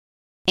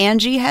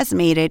Angie has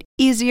made it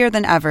easier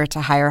than ever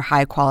to hire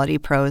high-quality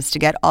pros to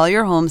get all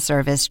your home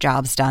service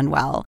jobs done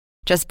well.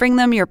 Just bring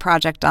them your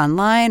project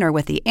online or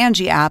with the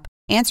Angie app,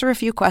 answer a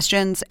few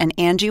questions, and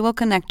Angie will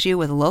connect you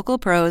with local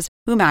pros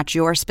who match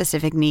your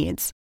specific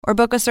needs. Or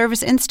book a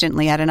service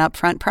instantly at an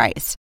upfront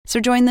price. So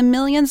join the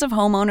millions of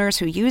homeowners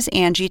who use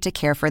Angie to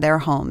care for their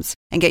homes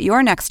and get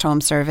your next home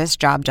service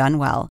job done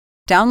well.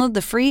 Download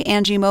the free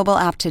Angie mobile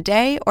app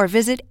today or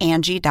visit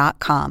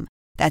Angie.com.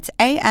 That's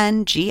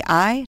ANGI.com.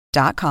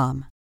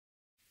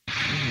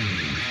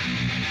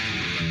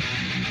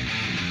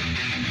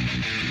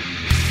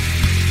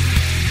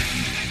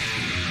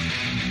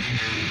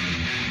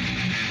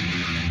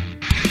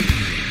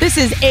 This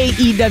is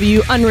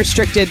AEW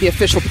Unrestricted, the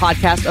official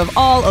podcast of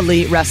All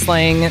Elite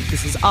Wrestling.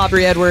 This is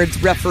Aubrey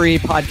Edwards, referee,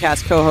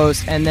 podcast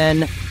co-host, and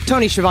then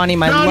Tony Schiavone,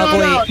 my lovely...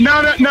 No.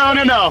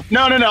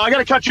 I got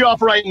to cut you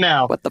off right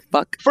now. What the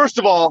fuck? First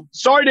of all,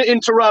 sorry to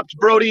interrupt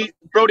Brodie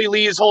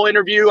Lee's whole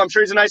interview. I'm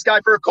sure he's a nice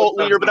guy for a cult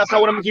leader, but that's not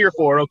what I'm here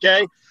for,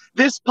 okay?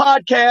 This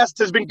podcast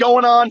has been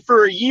going on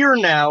for a year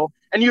now,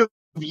 and you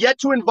have yet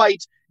to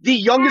invite the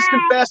youngest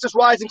and fastest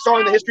rising star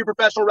in the history of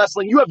professional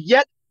wrestling. You have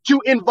yet to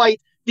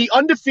invite the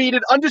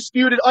undefeated,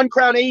 undisputed,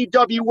 uncrowned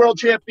AEW world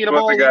champion of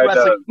all elite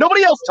wrestling. Does.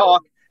 Nobody else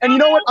talk. And you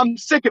know what? I'm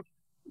sick of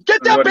it.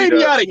 Get that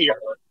baby out of here.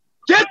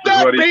 Get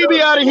that baby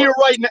out of here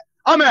right now.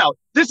 I'm out.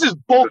 This is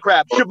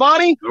bullcrap.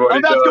 Shivani, I'm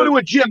about to go to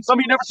a gym. Some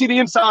of you never see the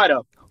inside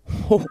of.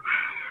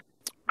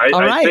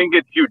 I think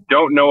it's you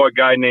don't know a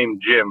guy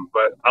named Jim,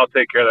 but I'll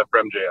take care of that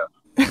for MJF.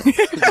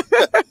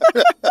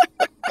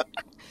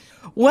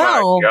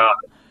 Well,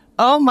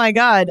 oh my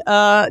God.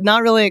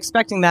 Not really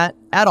expecting that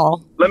at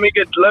all. Let me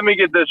get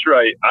this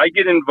right. I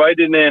get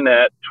invited in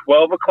at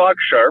 12 o'clock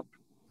sharp.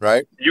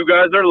 Right. You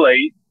guys are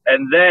late,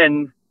 and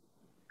then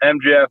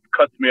MJF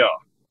cuts me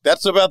off.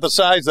 That's about the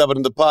size of it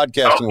in the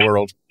podcasting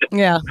world.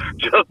 Yeah.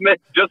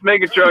 Just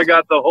making sure I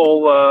got the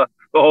whole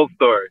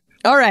story.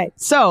 All right.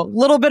 So, a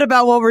little bit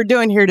about what we're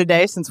doing here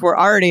today, since we're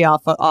already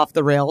off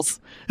the rails.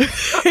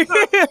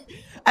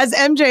 As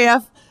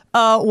MJF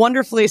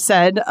wonderfully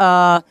said,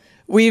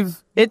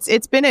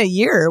 it's been a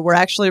year. We're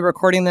actually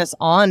recording this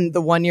on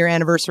the 1-year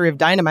anniversary of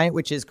Dynamite,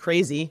 which is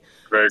crazy.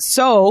 Right.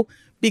 So,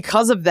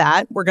 because of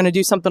that, we're going to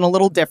do something a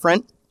little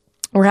different.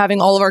 We're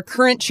having all of our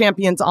current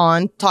champions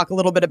on, talk a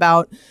little bit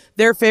about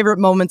their favorite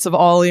moments of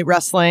All Elite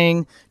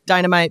Wrestling,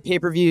 Dynamite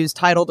pay-per-views,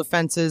 title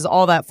defenses,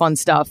 all that fun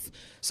stuff.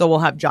 So we'll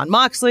have Jon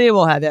Moxley,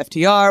 we'll have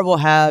FTR, we'll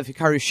have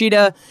Hikaru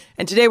Shida,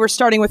 and today we're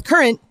starting with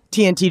current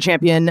TNT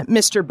champion,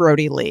 Mr.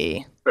 Brodie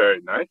Lee. Very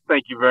nice.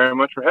 Thank you very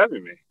much for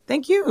having me.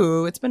 Thank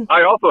you.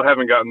 I also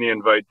haven't gotten the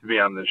invite to be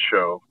on this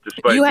show,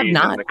 despite being in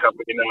the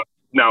company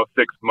now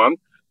 6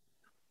 months.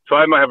 So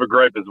I might have a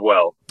gripe as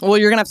well. Well,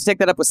 you're going to have to take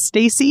that up with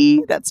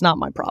Stacy. That's not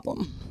my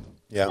problem.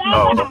 Yeah.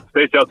 Oh,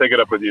 Stacy, I'll take it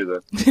up with you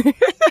then.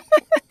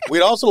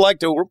 We'd also like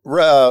to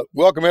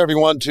welcome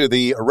everyone to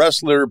the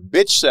wrestler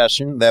bitch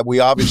session that we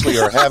obviously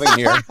are having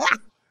here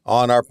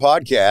on our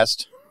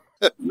podcast.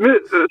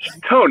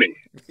 Tony,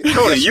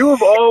 you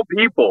of all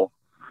people,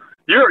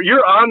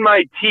 you're on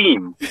my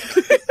team.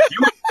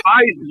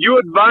 You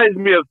advise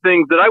me of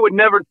things that I would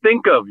never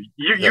think of.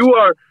 You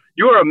are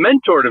a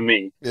mentor to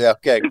me. Yeah,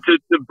 okay. To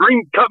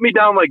cut me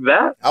down like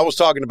that? I was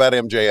talking about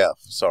MJF.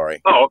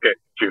 Sorry. Oh, okay.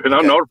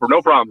 No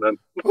problem then.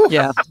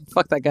 Yeah,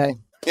 fuck that guy.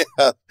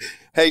 Yeah.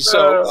 Hey,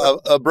 so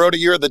Brodie,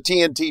 you're the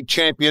TNT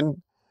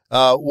champion.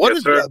 What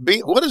is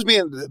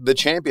being the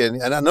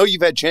champion? And I know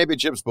you've had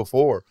championships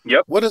before.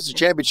 Yep. What does the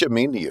championship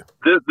mean to you?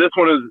 This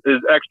one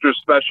is extra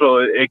special.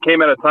 It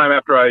came at a time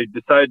after I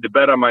decided to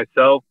bet on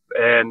myself,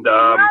 and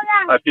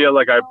I feel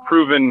like I've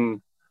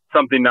proven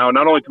something now,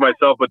 not only to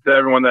myself, but to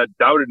everyone that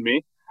doubted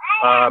me,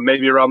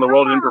 maybe around the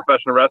world in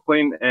professional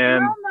wrestling.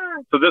 And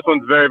so this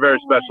one's very, very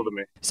special to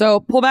me.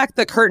 So pull back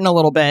the curtain a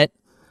little bit.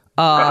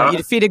 You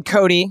defeated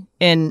Cody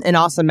in an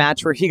awesome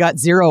match where he got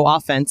 0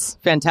 offense.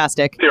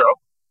 Fantastic. 0.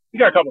 He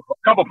got a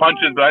couple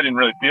punches, but I didn't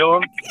really feel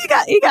them.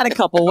 He got a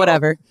couple,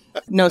 whatever.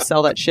 No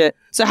sell that shit.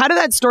 So how did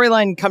that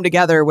storyline come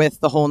together with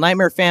the whole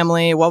Nightmare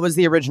family? What was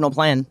the original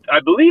plan?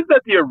 I believe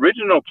that the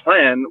original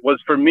plan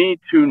was for me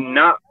to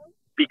not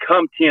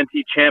become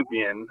TNT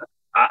champion.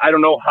 I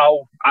don't know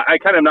how. I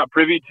kind of am not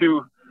privy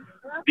to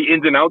the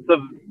ins and outs of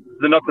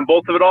the nuts and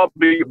bolts of it all.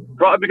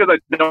 Probably because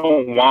I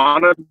don't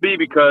want to be,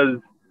 because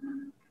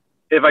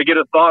if I get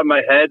a thought in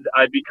my head,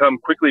 I become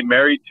quickly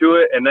married to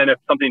it. And then if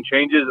something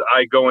changes,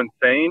 I go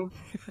insane.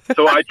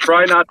 So I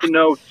try not to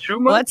know too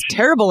much. Well, that's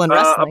terrible in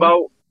wrestling.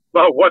 About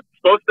what's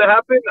supposed to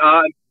happen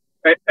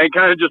and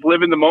kind of just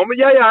live in the moment.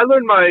 Yeah, I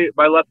learned my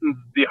lessons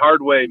the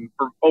hard way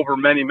for over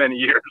many, many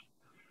years.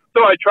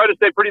 So I try to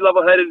stay pretty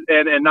level-headed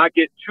and not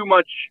get too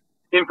much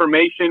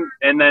information,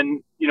 and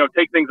then,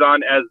 take things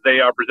on as they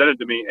are presented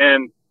to me.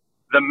 And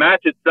the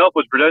match itself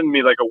was presented to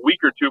me like a week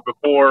or two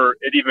before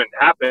it even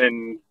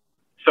happened.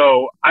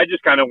 So I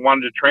just kind of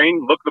wanted to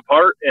train, look the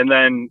part, and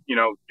then,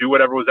 do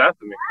whatever was asked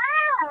of me.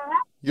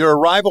 Your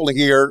arrival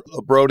here,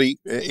 Brodie,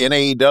 in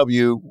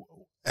AEW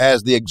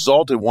as the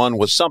Exalted One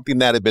was something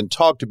that had been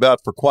talked about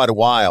for quite a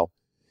while.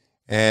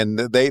 And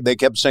they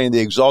kept saying the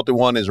Exalted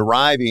One is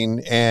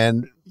arriving,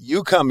 and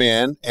you come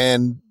in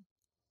and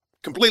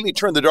completely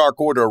turn the Dark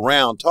Order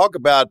around. Talk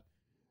about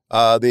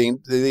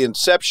the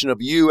inception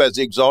of you as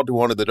the Exalted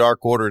One of the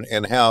Dark Order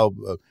and how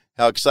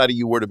excited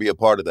you were to be a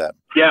part of that.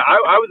 Yeah,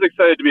 I was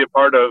excited to be a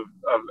part of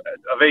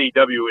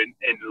AEW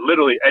in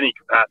literally any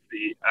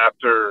capacity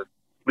after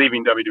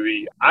leaving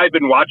WWE. I've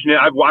been watching it.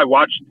 I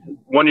watched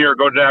 1 year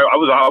ago today. I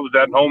was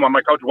at home on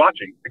my couch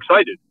watching,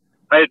 excited.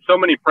 I had so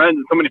many friends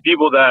and so many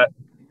people that,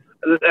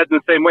 in the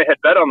same way, had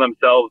bet on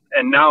themselves,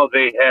 and now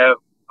they have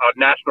a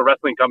national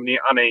wrestling company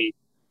on a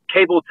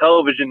cable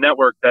television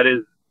network that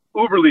is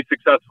uberly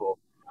successful.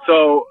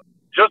 So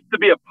just to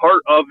be a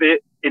part of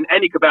it in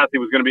any capacity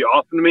was going to be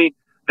awesome to me.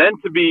 Then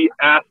to be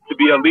asked to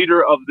be a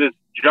leader of this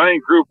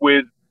giant group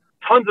with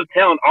tons of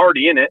talent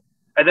already in it,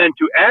 and then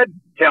to add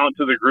talent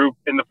to the group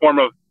in the form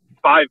of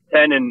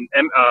 5'10" and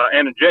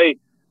Anna Jay.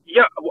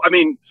 Yeah, I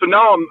mean, so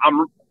now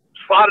I'm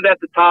slotted at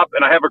the top,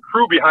 and I have a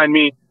crew behind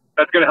me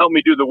that's going to help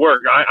me do the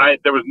work.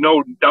 There was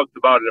no doubts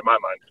about it in my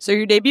mind. So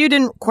your debut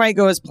didn't quite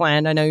go as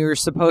planned. I know you were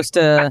supposed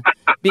to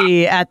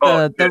be at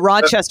the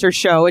Rochester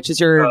show, which is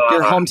your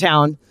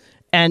hometown,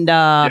 and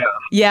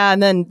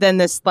and then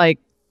this like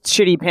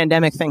shitty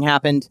pandemic thing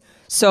happened.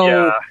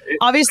 So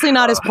obviously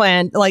not as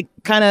planned, like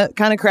kind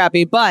of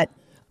crappy. But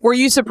were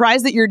you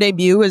surprised that your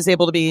debut was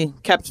able to be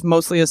kept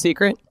mostly a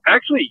secret?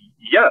 Actually,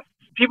 yes.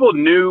 People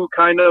knew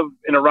kind of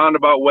in a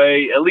roundabout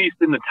way, at least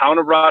in the town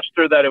of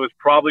Rochester, that it was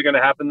probably going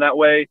to happen that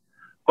way.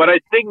 But I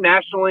think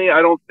nationally,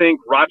 I don't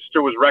think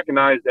Rochester was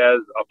recognized as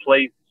a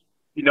place,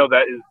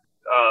 that is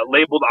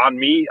labeled on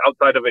me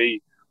outside of a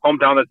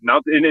hometown that's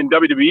announced. In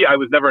WWE, I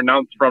was never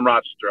announced from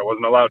Rochester. I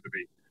wasn't allowed to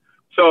be.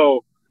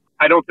 So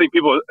I don't think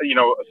people,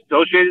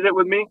 associated it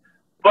with me.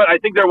 But I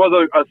think there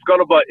was a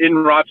scuttlebutt in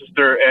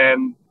Rochester,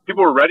 and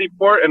people were ready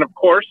for it. And of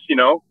course,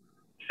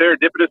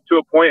 serendipitous to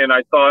a point, and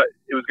I thought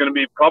it was going to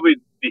be probably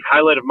the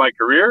highlight of my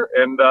career,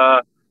 and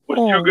was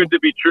too good to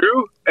be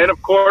true. And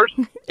of course,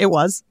 it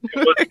was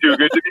too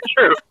good to be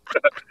true.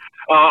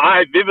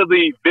 I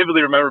vividly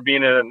remember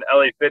being in an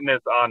LA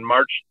Fitness on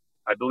March,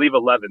 I believe,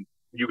 11th.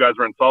 You guys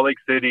were in Salt Lake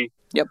City.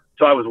 Yep.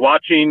 So I was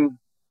watching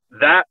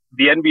that,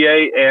 the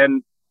NBA,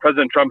 and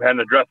President Trump had an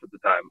address at the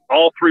time.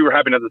 All three were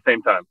happening at the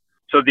same time.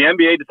 So the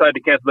NBA decided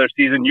to cancel their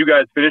season. You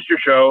guys finished your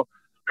show.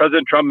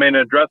 President Trump made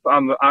an address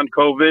on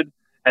COVID.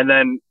 And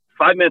then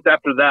 5 minutes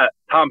after that,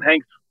 Tom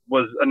Hanks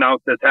was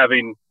announced as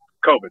having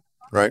COVID.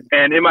 Right.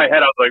 And in my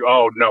head, I was like,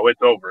 oh, no,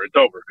 it's over. It's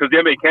over. Because the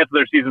NBA canceled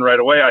their season right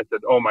away. I said,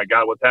 oh, my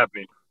God, what's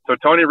happening? So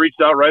Tony reached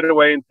out right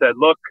away and said,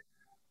 look,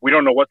 we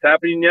don't know what's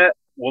happening yet.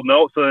 We'll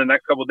know. So in the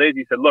next couple of days,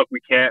 he said, look, we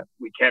can't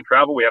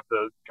travel. We have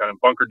to kind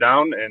of bunker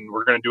down, and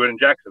we're going to do it in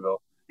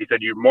Jacksonville. He said,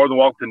 you're more than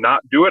welcome to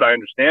not do it. I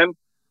understand.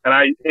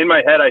 And in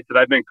my head, I said,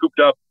 I've been cooped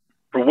up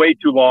for way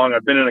too long.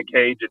 I've been in a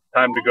cage. It's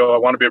time to go. I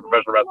want to be a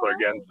professional wrestler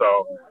again.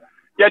 So,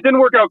 yeah, it didn't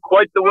work out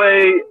quite the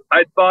way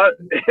I thought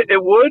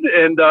it would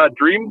and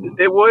dreamed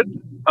it would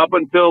up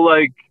until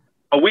like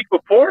a week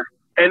before.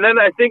 And then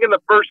I think in the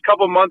first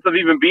couple months of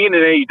even being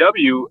in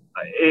AEW,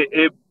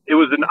 it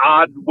was an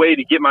odd way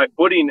to get my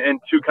footing and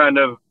to kind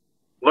of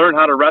learn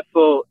how to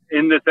wrestle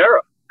in this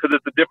era because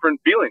it's a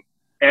different feeling.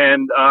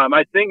 And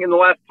I think in the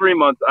last 3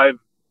 months, I've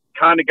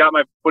kind of got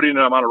my footing and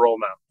I'm on a roll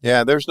now.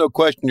 Yeah, there's no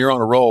question you're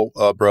on a roll,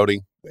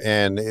 Brodie.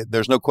 And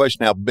there's no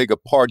question how big a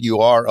part you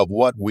are of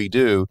what we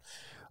do.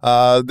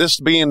 This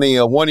being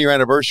the 1 year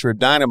anniversary of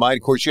Dynamite,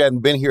 of course, you hadn't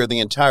been here the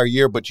entire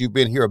year, but you've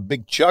been here a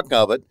big chunk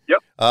of it.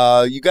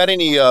 Yep. You got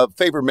any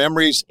favorite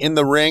memories in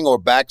the ring or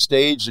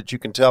backstage that you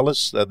can tell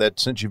us that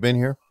since you've been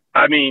here?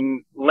 I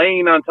mean,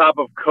 laying on top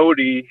of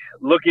Cody,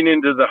 looking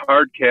into the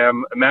hard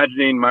cam,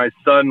 imagining my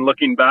son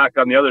looking back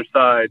on the other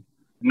side,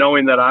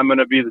 knowing that I'm going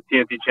to be the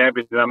TNT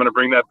champion and I'm going to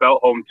bring that belt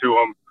home to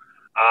him.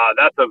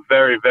 That's a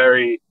very,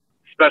 very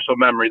special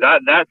memory.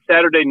 That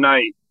Saturday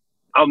night,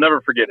 I'll never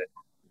forget it.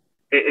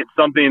 It's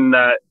something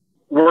that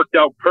worked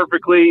out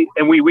perfectly,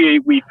 and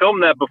we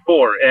filmed that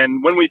before,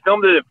 and when we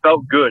filmed it, it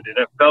felt good and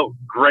it felt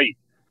great.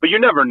 But you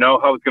never know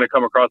how it's going to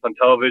come across on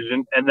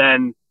television. And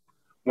then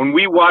when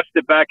we watched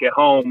it back at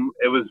home,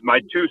 it was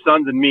my two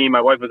sons and me.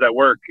 My wife was at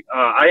work.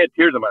 I had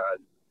tears in my eyes.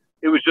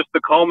 It was just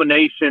the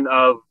culmination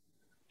of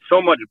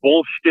so much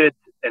bullshit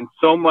and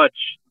so much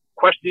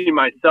questioning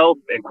myself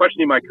and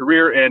questioning my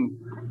career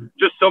and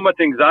just so much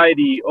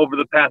anxiety over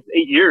the past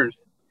 8 years.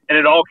 And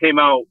it all came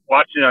out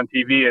watching it on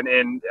TV,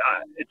 and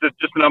it's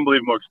just an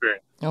unbelievable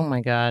experience. Oh, my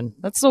God.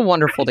 That's so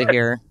wonderful to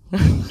hear.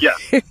 Yeah.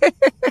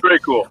 Very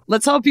cool.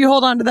 Let's hope you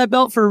hold on to that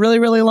belt for a really,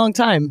 really long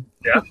time.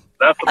 Yeah,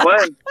 that's the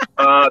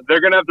plan.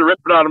 They're going to have to rip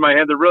it out of my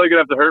hand. They're really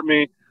going to have to hurt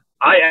me.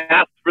 I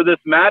asked for this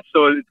match,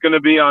 so it's going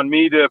to be on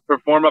me to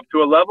perform up to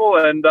a level,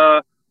 and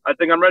I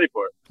think I'm ready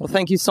for it. Well,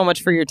 thank you so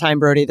much for your time,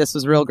 Brodie. This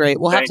was real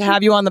great. We'll have to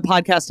have you on the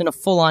podcast in a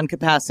full-on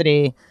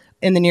capacity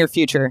in the near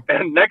future.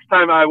 And next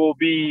time I will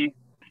be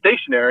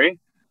stationary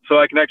so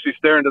I can actually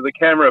stare into the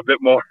camera a bit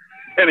more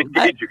and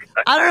engage you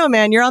guys. I don't know,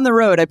 man. You're on the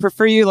road. I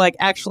prefer you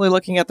actually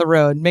looking at the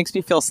road. Makes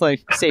me feel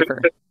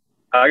safer.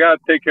 I got to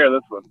take care of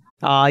this one.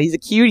 Aw, he's a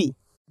cutie.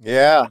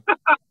 Yeah.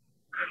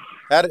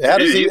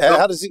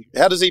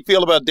 How does he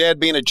feel about Dad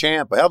being a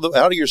champ? How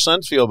do your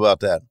sons feel about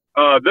that?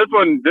 This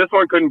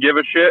one couldn't give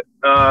a shit.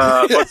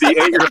 But the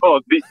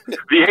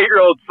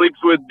 8-year-old sleeps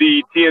with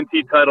the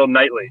TNT title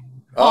nightly.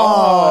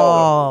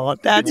 Oh,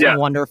 that's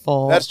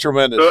wonderful. That's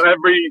tremendous. So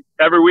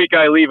every week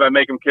I leave, I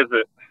make him kiss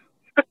it.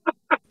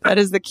 That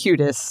is the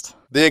cutest.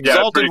 The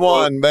exalted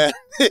one, man.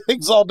 The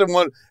exalted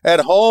one at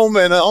home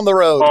and on the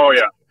road. Oh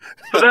yeah.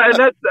 So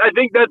I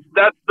think that's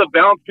the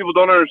balance people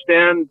don't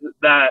understand,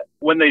 that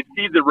when they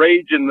see the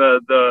rage and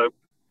the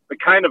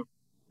kind of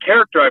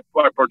character I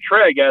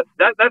portray, I guess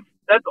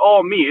that's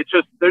all me. It's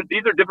just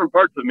these are different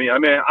parts of me. I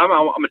mean,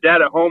 I'm a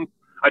dad at home.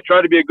 I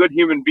try to be a good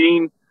human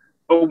being,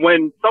 but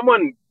when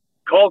someone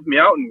calls me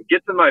out and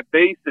gets in my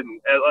face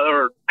and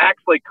or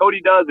acts like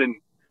Cody does and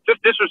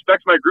just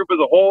disrespects my group as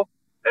a whole,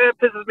 it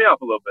pisses me off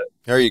a little bit.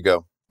 There you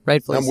go.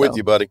 Rightfully I'm with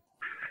you, buddy.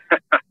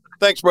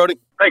 Thanks, Brodie.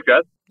 Thanks,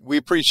 guys. We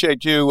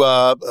appreciate you.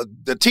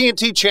 The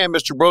TNT champ,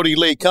 Mr. Brodie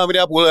Lee. Coming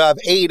up, we'll have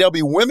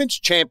AEW Women's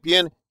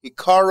Champion,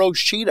 Hikaru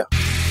Shida.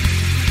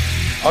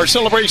 Our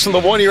celebration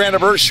of the 1-year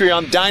anniversary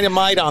on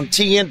Dynamite on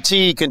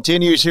TNT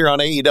continues here on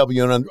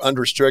AEW and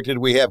Unrestricted.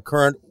 We have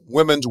current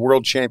Women's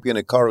World Champion,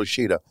 Hikaru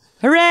Shida.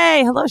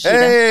 Hooray! Hello, Shida.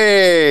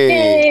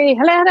 Hey!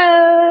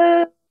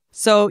 Hello!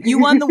 So you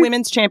won the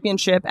Women's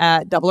Championship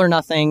at Double or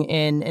Nothing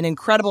in an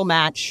incredible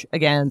match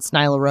against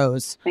Nyla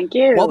Rose. Thank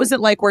you. What was it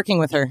like working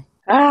with her?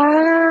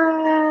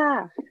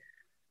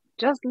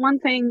 Just one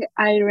thing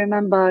I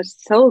remember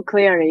so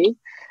clearly.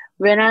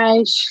 When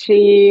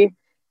she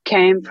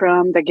came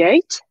from the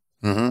gate,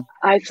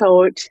 I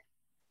thought,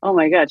 oh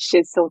my God,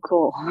 she's so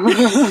cool.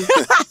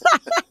 I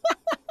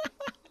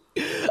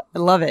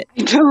love it.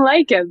 I don't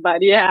like it,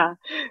 but yeah,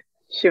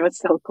 she was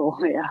so cool,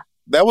 yeah.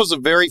 That was a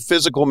very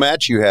physical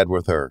match you had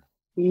with her.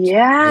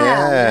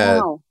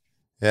 Yeah. Wow.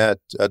 Yeah.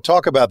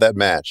 Talk about that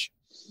match.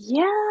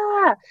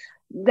 Yeah.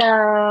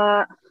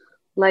 The,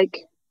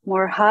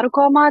 more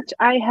hardcore match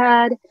I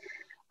had.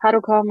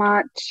 Hardcore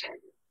match.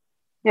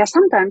 Yeah,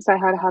 sometimes I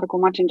had a hardcore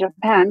match in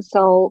Japan.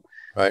 So,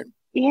 right.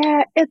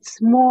 Yeah, I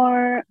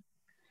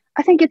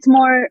think it's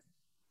more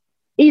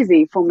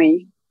easy for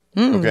me.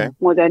 Okay.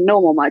 More than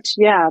normal match.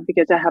 Yeah,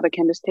 because I have a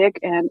candlestick.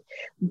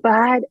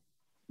 But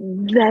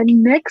the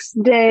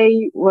next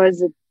day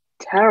was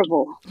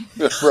terrible.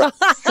 Right.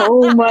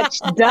 So much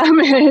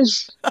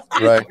damage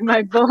right. in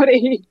my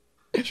body.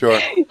 Sure.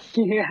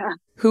 Yeah.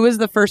 Who was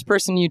the first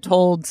person you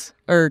told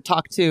or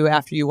talked to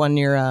after you won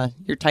your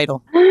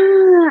title?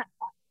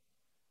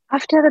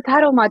 After the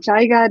title match,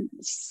 I got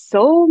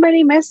so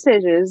many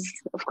messages,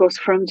 of course,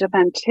 from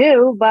Japan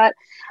too. But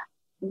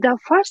the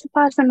first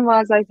person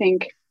was, I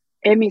think,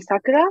 Emi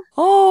Sakura.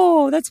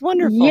 Oh, that's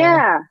wonderful.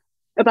 Yeah.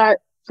 But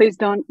please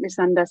don't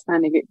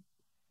misunderstand it.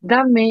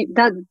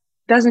 That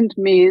doesn't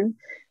mean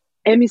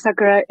Emi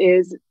Sakura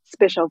is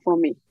special for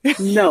me.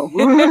 No.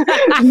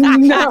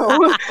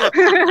 No.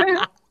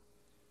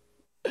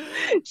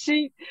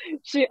 She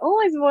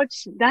always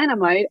watched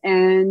Dynamite,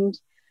 and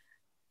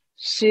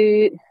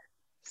she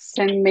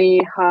sent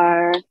me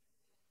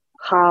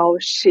how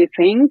she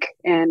think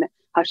and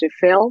how she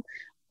feel.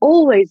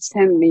 Always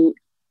send me,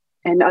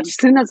 and as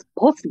soon as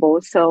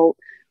possible. So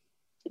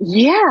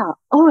yeah,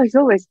 always,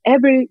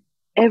 every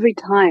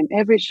time,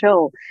 every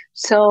show.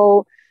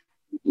 So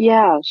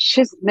yeah,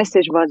 his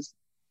message was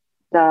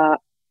the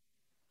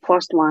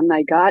first one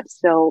I got.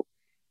 So,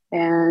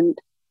 and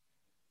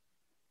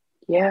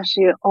yeah,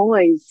 she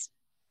always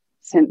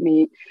sent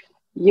me,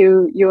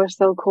 you are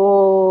so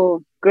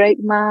cool,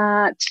 great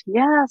match.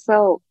 Yeah,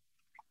 so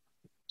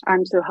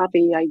I'm so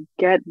happy I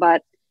get,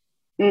 but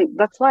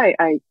that's why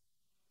I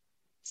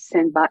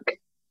sent back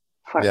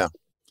first. Yeah.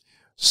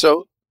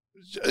 So,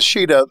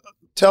 Shida,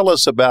 tell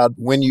us about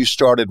when you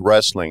started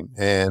wrestling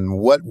and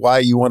why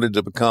you wanted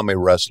to become a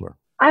wrestler.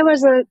 I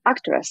was an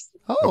actress.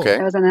 Oh, okay.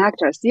 I was an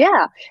actress,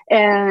 yeah.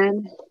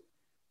 And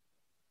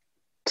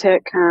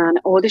took an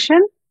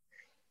audition.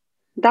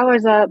 That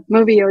was a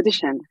movie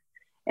audition.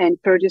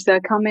 And producer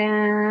come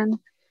in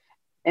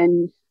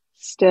and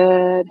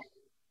stood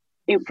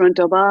in front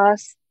of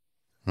us.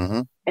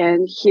 Mm-hmm.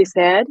 And he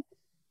said,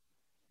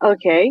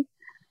 okay,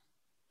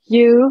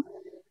 you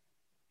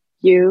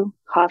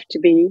have to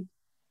be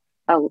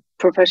a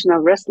professional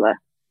wrestler.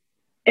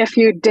 If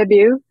you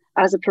debut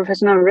as a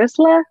professional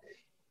wrestler,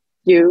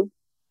 you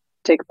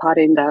take part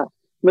in the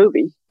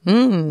movie.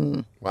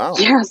 Wow.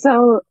 Yeah,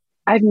 so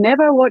I've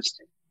never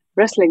watched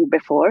wrestling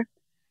before,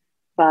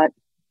 but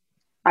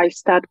I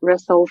start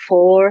wrestle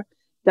for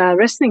the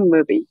wrestling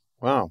movie.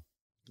 Wow.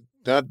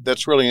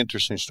 That's really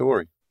interesting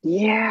story.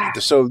 Yeah.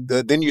 So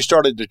then you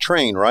started to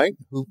train, right?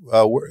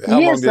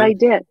 Yes, I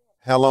did.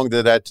 How long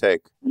did that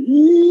take?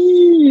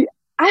 I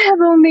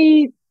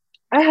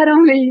had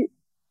only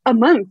a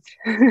month.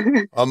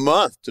 A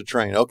month to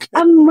train. Okay.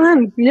 A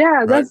month.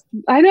 Yeah. Right.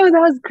 I know that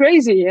was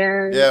crazy.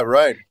 And yeah,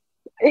 right.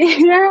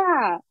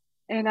 Yeah.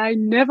 And I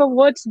never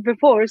watched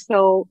before.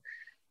 So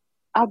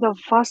at the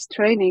first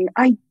training,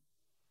 I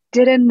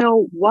didn't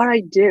know what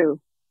I do.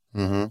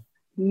 Mm-hmm.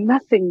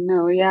 Nothing.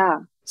 No. Yeah.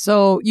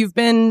 So you've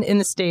been in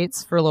the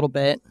States for a little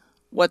bit.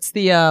 What's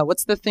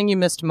the thing you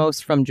missed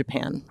most from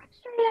Japan?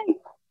 I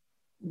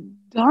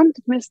don't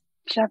miss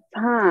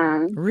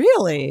Japan.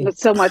 Really? Not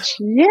so much,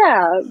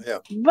 yeah.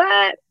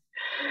 But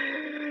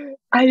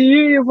I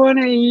really want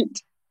to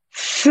eat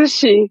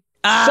sushi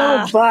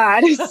so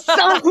bad,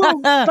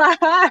 so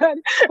bad,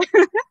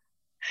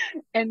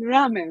 and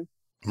ramen.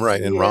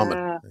 Right, and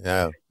ramen.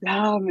 Yeah,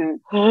 ramen.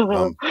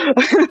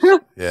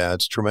 Yeah,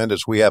 it's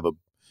tremendous. We have a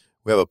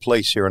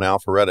place here in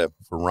Alpharetta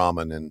for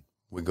ramen, and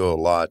we go a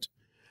lot.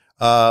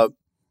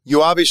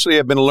 You obviously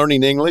have been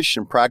learning English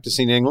and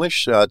practicing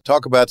English.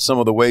 Talk about some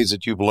of the ways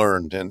that you've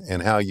learned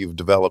and how you've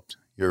developed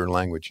your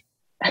language.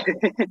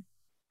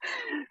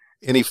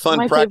 Any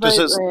fun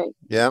practices?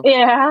 Yeah.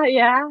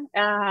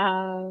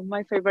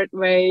 My favorite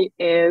way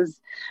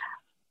is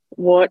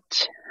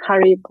watch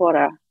Harry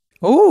Potter.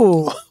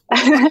 Oh.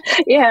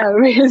 Yeah,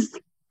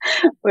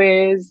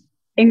 with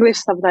English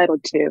subtitle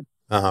too.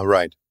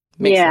 Right.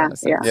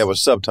 Makes yeah, with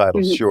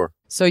subtitles, sure.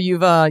 So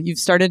you've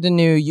started a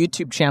new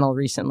YouTube channel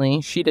recently,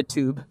 Shida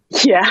Tube.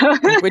 Yeah.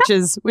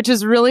 which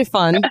is really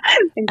fun.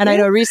 And I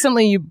know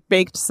recently you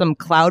baked some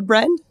cloud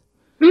bread.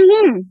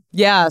 Mm-hmm.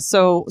 Yeah.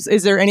 So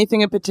is there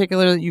anything in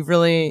particular that you've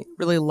really,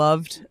 really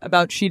loved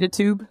about Shida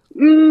Tube?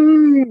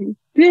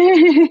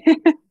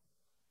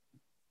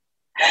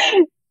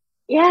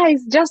 Yeah,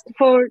 it's just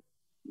for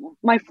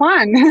my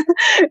fun.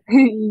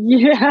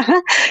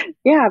 Yeah.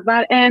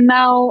 And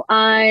now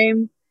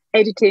I'm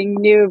editing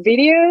new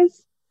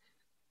videos.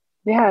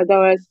 Yeah,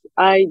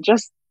 I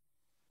just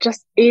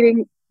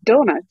eating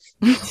donuts.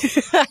 8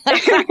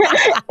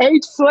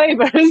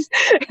 flavors.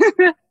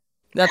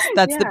 That's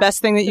the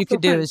best thing that you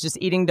could do is just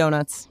eating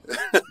donuts.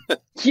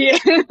 Yeah.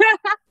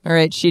 All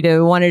right, Shida,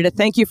 we wanted to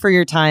thank you for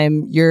your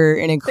time. You're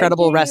an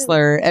incredible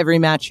wrestler. Every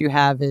match you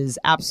have is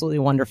absolutely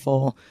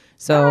wonderful.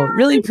 So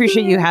really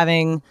appreciate you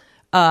having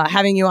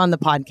you on the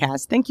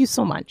podcast. Thank you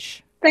so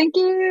much. Thank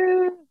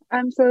you.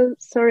 I'm so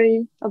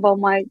sorry about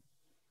my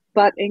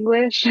bad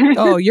English.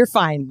 Oh, you're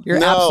fine. You're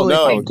absolutely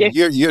fine. Thank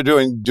you. You're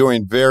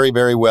doing very,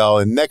 very well.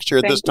 And next year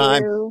at this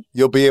time,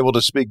 you'll be able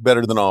to speak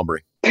better than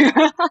Aubrey.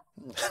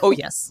 Oh,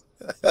 yes.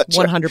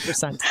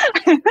 100%.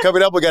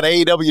 Coming up, we got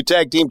AEW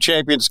Tag Team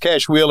Champions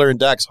Cash Wheeler and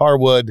Dax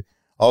Harwood,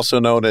 also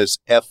known as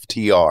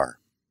FTR.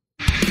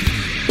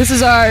 This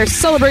is our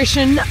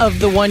celebration of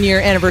the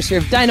 1-year anniversary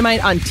of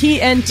Dynamite on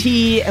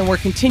TNT, and we're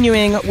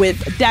continuing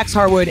with Dax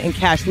Harwood and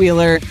Cash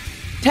Wheeler,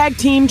 Tag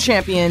Team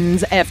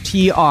Champions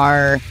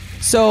FTR.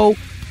 So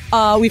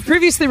we've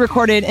previously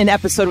recorded an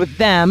episode with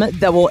them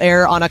that will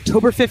air on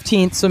October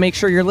 15th, so make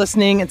sure you're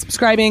listening and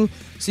subscribing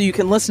so you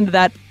can listen to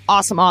that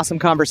awesome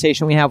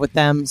conversation we have with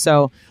them.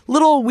 So a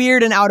little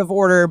weird and out of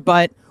order,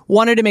 but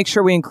wanted to make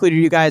sure we included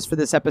you guys for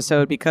this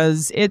episode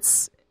because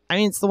it's the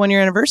 1-year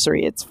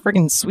anniversary. It's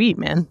freaking sweet,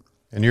 man.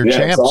 And you're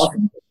champs. It's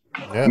awesome.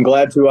 Yeah. I'm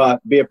glad to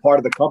be a part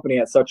of the company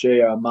at such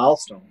a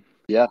milestone.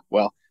 Yeah,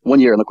 well, 1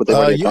 year, and look what they've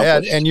already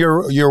accomplished. And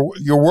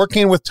you're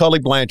working with Tully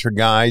Blanchard,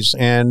 guys.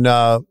 And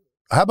how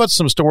about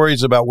some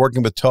stories about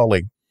working with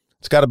Tully?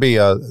 It's got to be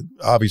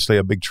obviously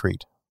a big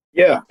treat.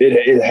 Yeah,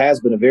 it has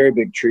been a very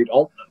big treat.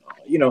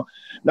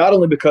 Not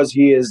only because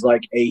he is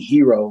like a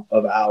hero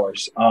of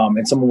ours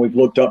and someone we've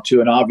looked up to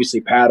and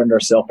obviously patterned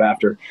ourselves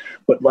after,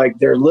 but like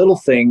there are little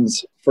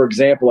things. For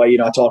example, I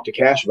talked to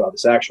Cash about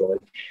this actually.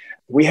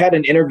 We had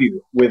an interview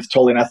with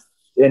Tully,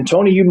 and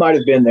Tony, you might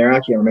have been there.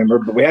 I can't remember,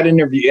 but we had an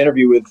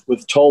interview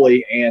with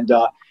Tully, and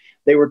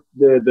they were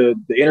the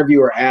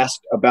interviewer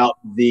asked about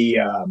the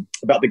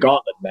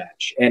gauntlet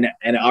match and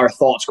our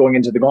thoughts going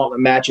into the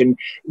gauntlet match, and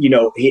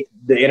the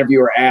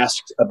interviewer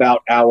asked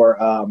about our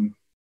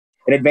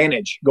an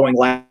advantage going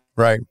last.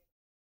 Right.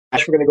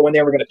 We're going to go in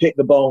there. We're going to pick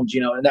the bones,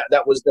 and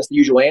that's the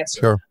usual answer.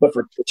 Sure. But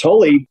for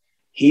Tully,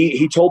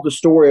 he told the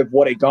story of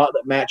what a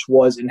gauntlet match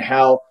was and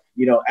how,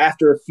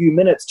 after a few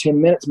minutes,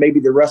 10 minutes, maybe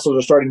the wrestlers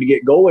are starting to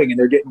get going and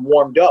they're getting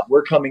warmed up.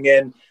 We're coming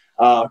in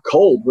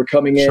cold. We're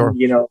coming in, Sure.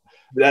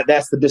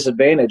 That's the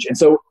disadvantage. And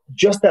so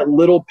just that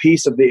little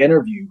piece of the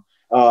interview,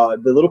 the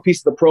little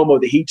piece of the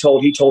promo that he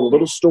told a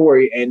little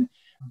story and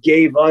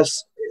gave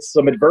us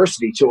some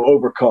adversity to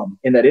overcome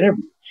in that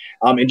interview.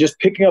 And just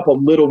picking up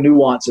on little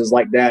nuances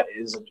like that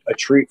is a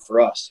treat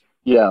for us.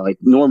 Yeah, like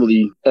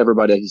normally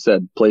everybody, as you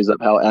said, plays up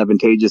how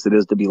advantageous it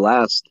is to be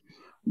last.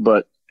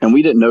 And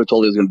we didn't know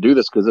Tully was going to do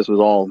this because this was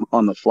all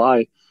on the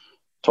fly.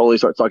 Tully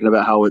starts talking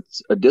about how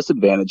it's a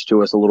disadvantage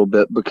to us a little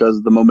bit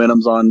because the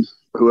momentum's on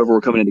whoever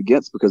we're coming in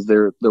against because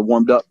they're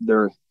warmed up.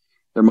 Their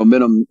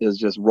momentum is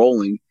just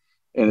rolling.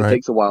 And it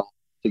takes a while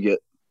to get,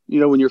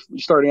 when you're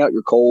starting out,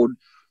 you're cold,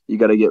 you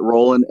got to get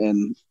rolling.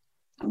 And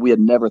we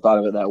had never thought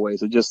of it that way.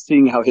 So just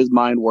seeing how his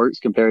mind works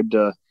compared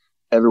to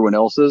everyone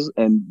else's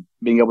and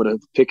being able to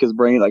pick his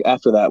brain, like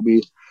after that,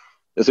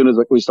 as soon as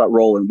we start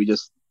rolling, we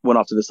just went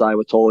off to the side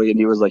with Tully and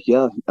he was like,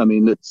 yeah,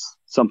 it's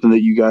something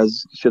that you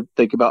guys should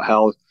think about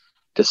how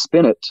to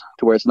spin it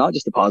to where it's not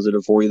just a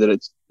positive for you, that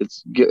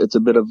it's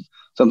a bit of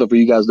something for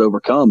you guys to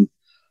overcome.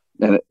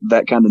 And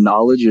that kind of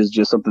knowledge is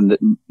just something that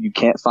you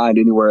can't find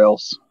anywhere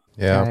else.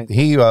 Yeah. Right.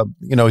 He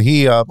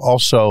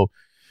also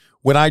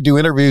when I do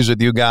interviews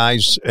with you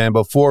guys, and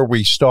before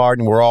we start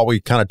and we're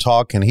always kind of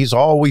talking, he's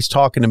always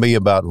talking to me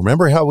about,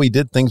 remember how we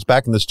did things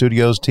back in the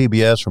studios,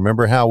 TBS,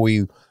 remember how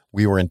we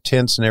were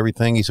intense and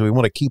everything. He said, we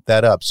want to keep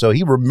that up. So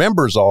he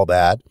remembers all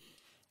that,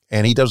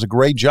 and he does a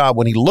great job.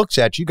 When he looks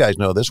at you, guys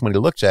know this, when he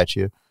looks at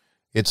you,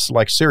 it's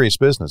like serious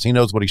business. He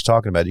knows what he's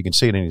talking about. You can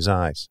see it in his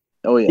eyes.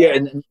 Oh, yeah. Yeah,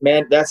 and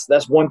man, that's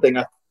one thing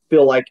I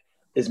feel like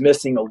is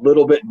missing a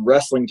little bit in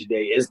wrestling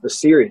today is the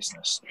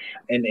seriousness.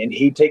 And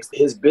he takes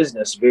his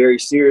business very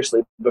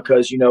seriously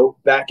because, you know,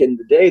 back in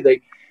the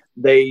day,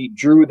 they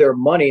drew their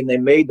money and they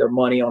made their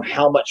money on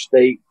how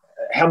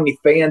many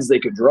fans they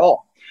could draw.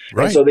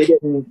 Right. And so they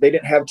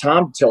didn't have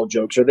time to tell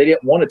jokes, or they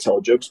didn't want to tell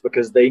jokes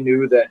because they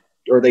knew that,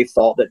 or they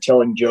thought that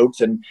telling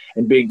jokes and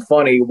being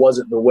funny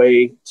wasn't the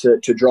way to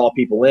draw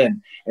people in.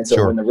 And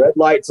so when the red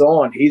light's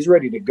on, he's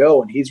ready to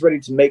go and he's ready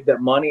to make that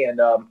money. And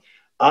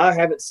I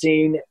haven't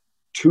seen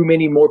too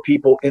many more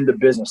people in the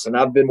business. And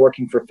I've been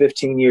working for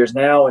 15 years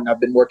now, and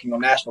I've been working on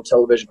national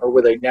television or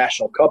with a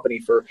national company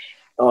for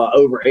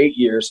over 8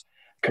 years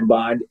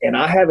combined. And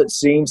I haven't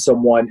seen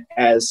someone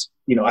I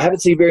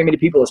haven't seen very many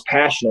people as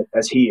passionate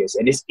as he is.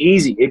 And it's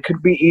easy. It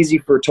could be easy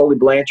for Tully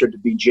Blanchard to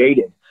be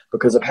jaded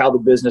because of how the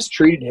business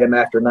treated him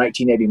after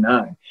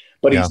 1989.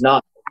 But he's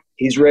not.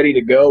 He's ready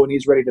to go, and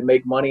he's ready to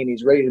make money, and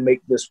he's ready to make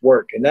this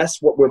work. And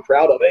that's what we're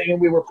proud of. And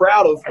we were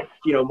proud of,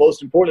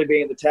 most importantly,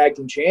 being the tag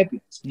team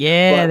champions.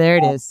 Yeah, there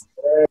it is.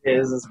 There it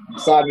is. It's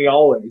beside me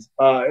always.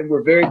 And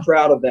we're very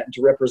proud of that and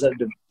to represent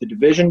the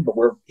division, but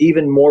we're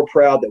even more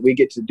proud that we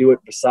get to do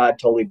it beside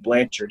Tully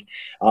Blanchard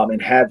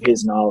and have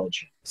his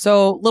knowledge.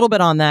 So a little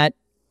bit on that.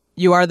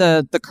 You are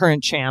the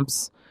current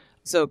champs.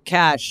 So,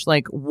 Cash,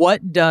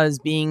 what does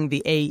being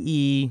the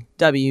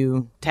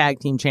AEW Tag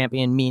Team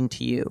Champion mean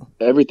to you?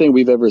 Everything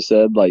we've ever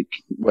said,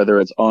 whether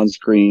it's on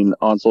screen,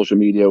 on social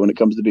media, when it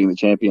comes to being the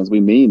champions,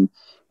 we mean,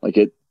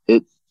 it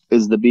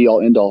is the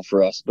be-all, end-all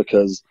for us,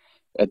 because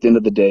at the end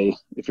of the day,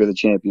 if you're the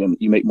champion,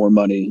 you make more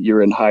money,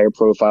 you're in higher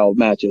profile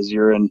matches,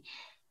 you're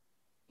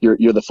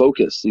the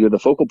focus, you're the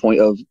focal point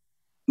of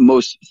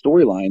most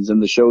storylines,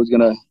 and the show is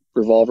going to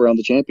revolve around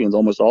the champions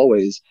almost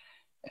always.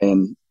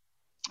 And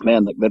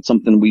man, that's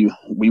something we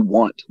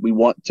want. We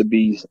want to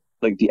be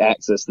the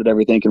axis that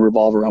everything can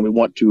revolve around. We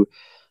want to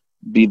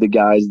be the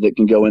guys that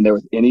can go in there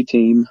with any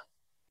team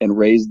and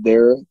raise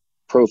their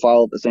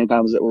profile at the same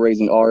time as that we're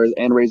raising ours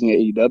and raising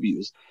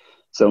AEW's.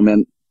 So,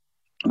 man,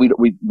 we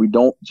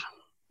don't,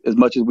 as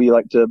much as we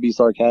like to be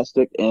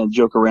sarcastic and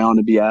joke around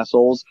and be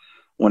assholes,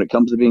 when it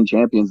comes to being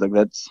champions,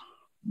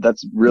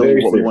 that's really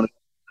very what we want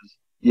to.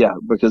 Yeah,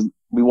 because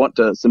we want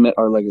to cement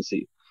our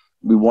legacy.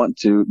 We want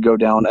to go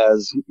down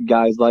as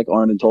guys like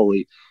Arn and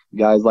Tully,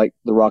 guys like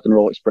the Rock and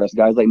Roll Express,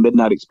 guys like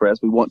Midnight Express.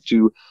 We want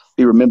to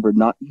be remembered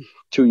not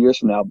 2 years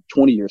from now, but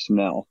 20 years from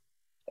now.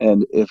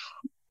 And if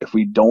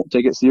we don't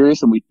take it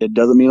serious and it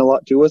doesn't mean a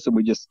lot to us and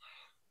we just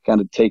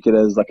kind of take it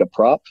as a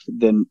prop,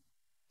 then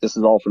this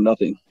is all for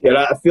nothing.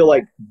 Yeah, I feel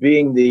like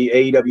being the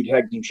AEW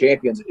Tag Team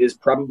Champions is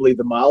probably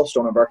the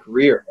milestone of our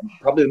career and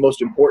probably the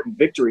most important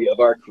victory of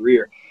our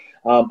career.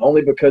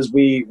 Only because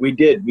we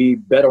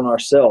bet on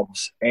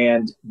ourselves,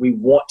 and we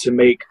want to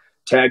make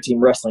tag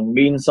team wrestling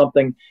mean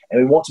something, and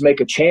we want to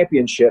make a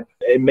championship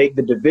and make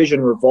the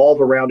division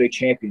revolve around a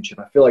championship.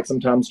 I feel like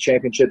sometimes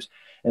championships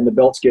and the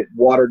belts get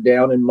watered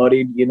down and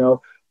muddied,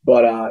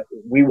 but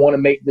we want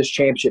to make this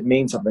championship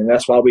mean something.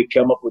 That's why we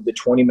come up with the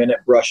 20-minute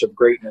brush of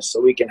greatness, so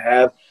we can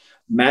have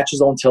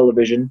matches on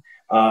television.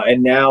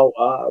 And now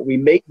we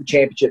make the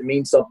championship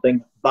mean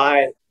something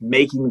by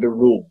making the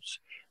rules.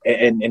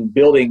 And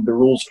building the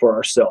rules for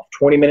ourselves.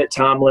 20-minute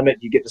time limit.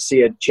 You get to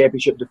see a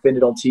championship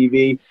defended on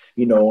TV,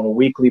 on a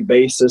weekly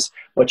basis,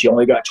 but you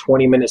only got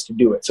 20 minutes to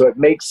do it. So it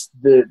makes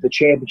the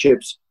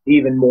championships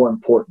even more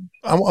important.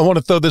 I want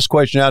to throw this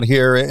question out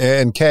here,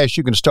 and Cash,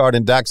 you can start,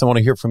 and Dax, I want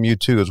to hear from you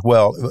too as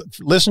well.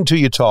 Listen to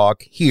you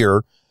talk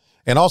here,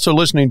 and also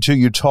listening to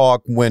you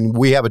talk when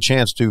we have a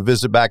chance to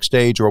visit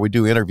backstage or we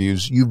do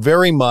interviews. You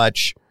very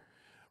much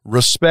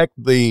respect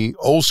the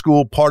old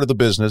school part of the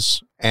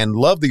business and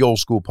love the old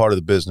school part of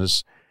the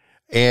business.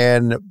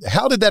 And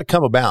how did that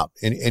come about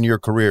in your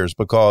careers?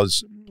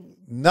 Because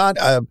not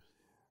a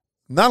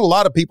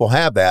lot of people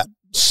have that.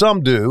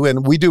 Some do,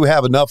 and we do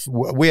have enough.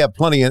 We have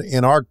plenty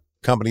in our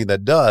company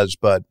that does.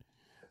 But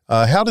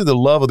how did the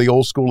love of the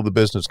old school of the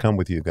business come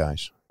with you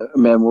guys?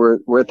 Man,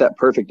 we're at that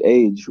perfect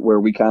age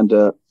where we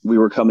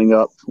were coming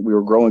up, we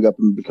were growing up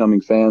and becoming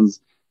fans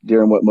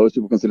during what most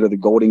people consider the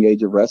golden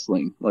age of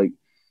wrestling.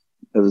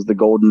 It was the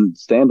golden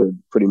standard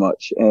pretty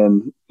much.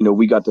 And,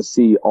 we got to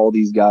see all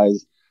these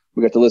guys.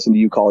 We got to listen to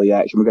you call the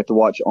action. We got to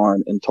watch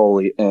Arn and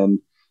Tully and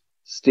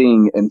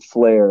Sting and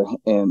Flair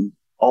and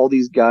all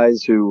these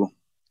guys who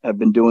have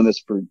been doing this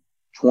for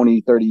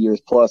 20, 30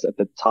 years plus at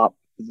the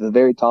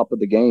very top of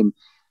the game.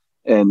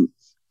 And,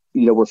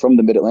 we're from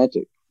the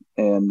Mid-Atlantic,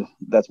 and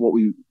that's what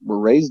we were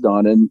raised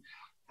on. And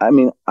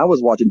I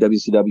was watching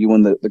WCW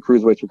when the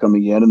cruiserweights were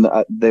coming in,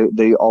 and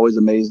they always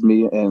amazed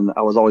me, and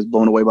I was always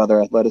blown away by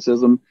their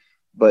athleticism.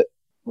 But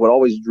what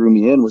always drew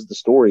me in was the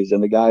stories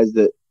and the guys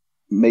that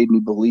made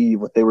me believe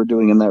what they were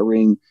doing in that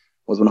ring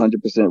was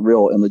 100%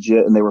 real and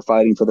legit, and they were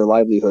fighting for their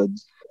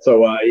livelihoods.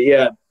 So,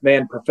 yeah,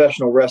 man,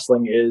 professional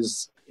wrestling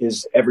is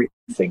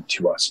everything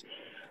to us.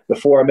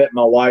 Before I met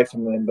my wife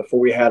and then before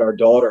we had our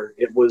daughter,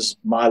 it was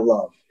my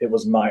love. It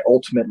was my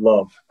ultimate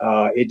love.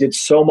 It did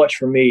so much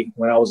for me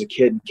when I was a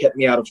kid and kept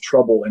me out of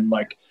trouble and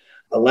like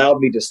allowed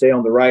me to stay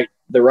on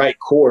the right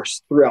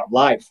course throughout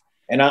life.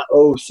 And I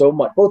owe so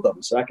much, both of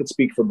us. I could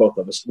speak for both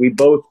of us. We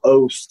both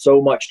owe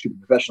so much to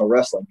professional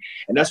wrestling.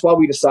 And that's why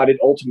we decided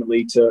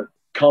ultimately to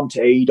come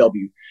to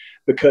AEW,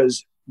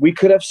 because we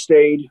could have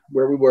stayed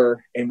where we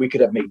were and we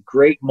could have made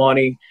great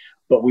money,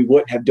 but we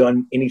wouldn't have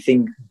done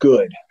anything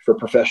good for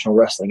professional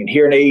wrestling. And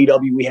here in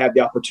AEW, we have the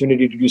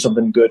opportunity to do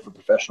something good for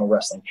professional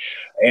wrestling.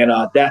 And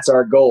that's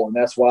our goal. And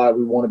that's why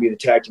we want to be the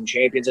tag team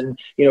champions. And,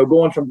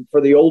 going for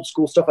the old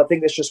school stuff, I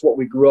think that's just what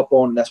we grew up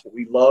on and that's what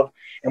we love.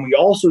 And we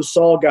also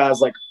saw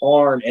guys like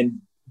Arn and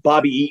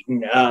Bobby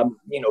Eaton,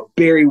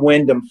 Barry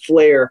Windham,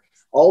 Flair,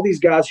 all these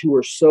guys who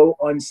are so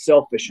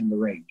unselfish in the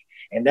ring.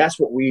 And that's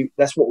what we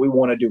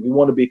want to do. We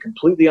want to be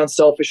completely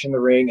unselfish in the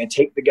ring and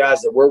take the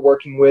guys that we're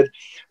working with,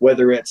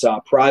 whether it's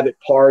Private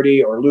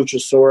Party or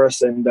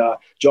Luchasaurus and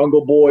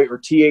Jungle Boy or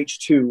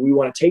TH2. We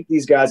want to take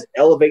these guys and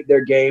elevate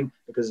their game,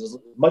 because as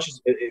much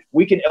as if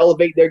we can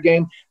elevate their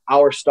game,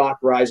 our stock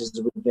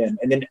rises with them.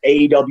 And then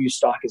AEW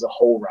stock as a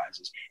whole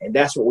rises. And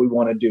that's what we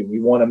want to do. We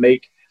want to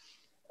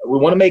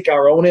make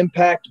our own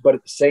impact, but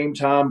at the same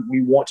time,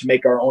 we want to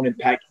make our own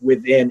impact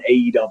within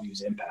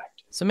AEW's impact.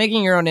 So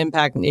making your own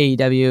impact in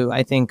AEW,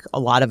 I think a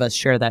lot of us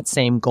share that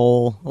same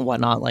goal and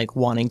whatnot, like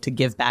wanting to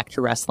give back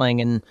to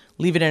wrestling and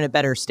leave it in a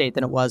better state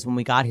than it was when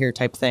we got here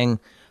type thing.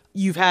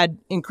 You've had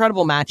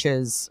incredible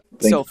matches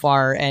so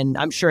far, and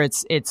I'm sure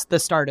it's the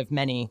start of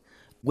many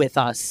with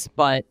us.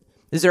 But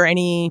is there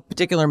any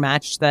particular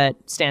match that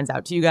stands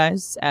out to you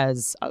guys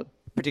as a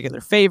particular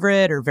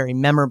favorite or very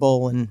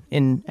memorable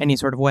in any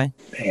sort of way?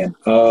 Man,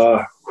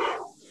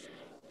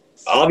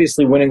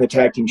 obviously winning the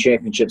tag team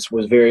championships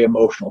was very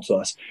emotional to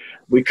us.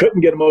 We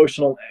couldn't get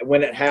emotional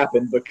when it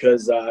happened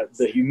because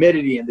the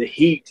humidity and the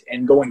heat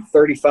and going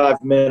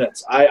 35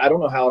 minutes. I don't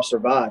know how I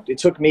survived. It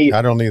took me.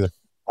 I don't either.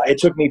 It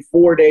took me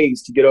 4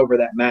 days to get over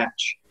that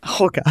match.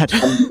 Oh God,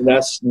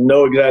 that's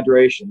no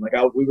exaggeration. Like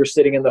we were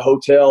sitting in the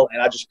hotel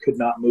and I just could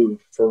not move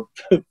for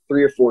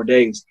 3 or 4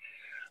 days.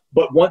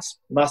 But once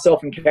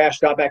myself and Cash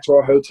got back to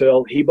our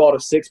hotel, he bought a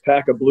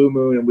 6-pack of Blue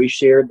Moon and we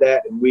shared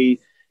that, and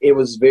it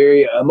was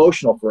very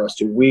emotional for us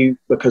too.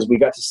 Because we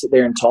got to sit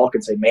there and talk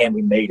and say, man,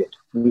 we made it.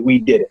 We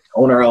did it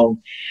on our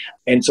own.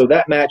 And so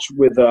that match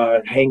with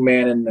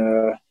Hangman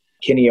and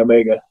Kenny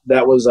Omega,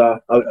 that was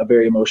a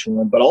very emotional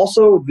one. But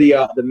also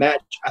the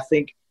match, I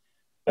think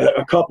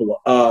a couple,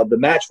 the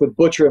match with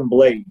Butcher and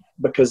Blade,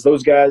 because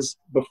those guys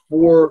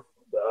before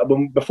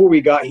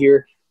we got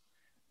here,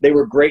 they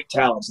were great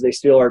talents. They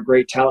still are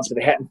great talents, but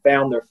they hadn't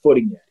found their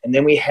footing yet. And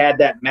then we had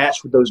that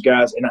match with those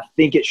guys, and I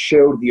think it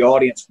showed the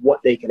audience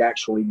what they could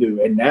actually do.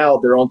 And now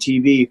they're on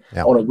TV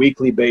on a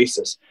weekly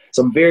basis.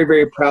 So I'm very,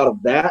 very proud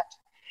of that.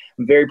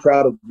 I'm very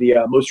proud of the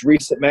most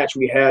recent match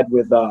we had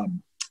with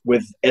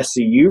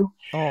SCU,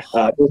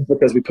 just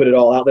because we put it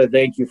all out there.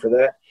 Thank you for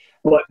that.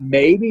 But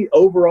maybe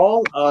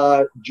overall,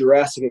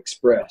 Jurassic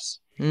Express,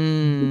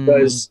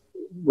 because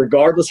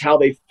regardless how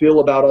they feel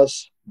about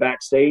us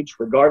backstage,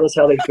 regardless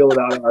how they feel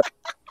about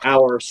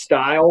our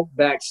style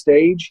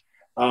backstage,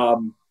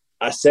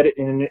 I said it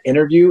in an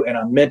interview and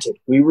I meant it.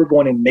 We were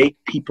going to make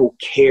people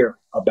care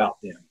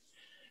about them.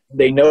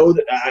 They know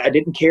that I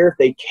didn't care if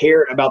they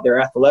cared about their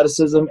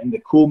athleticism and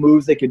the cool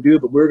moves they could do,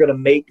 but we were going to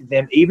make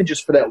them, even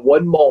just for that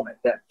one moment,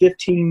 that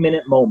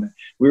 15-minute moment,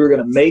 we were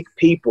going to make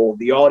people,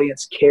 the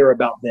audience, care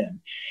about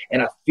them.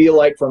 And I feel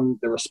like from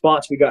the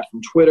response we got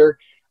from Twitter,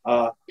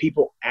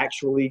 people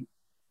actually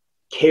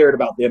cared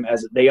about them,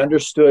 as they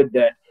understood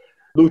that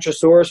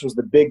Luchasaurus was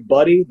the big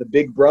buddy, the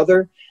big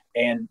brother,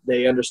 and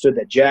they understood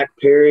that Jack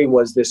Perry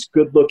was this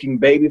good-looking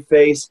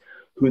babyface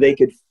who they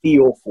could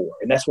feel for,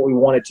 and that's what we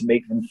wanted to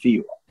make them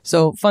feel.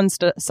 So fun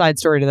side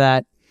story to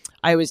that.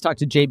 I always talk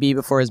to JB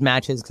before his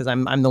matches because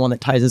I'm the one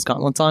that ties his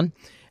gauntlets on,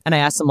 and I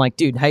asked him, like,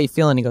 dude, how you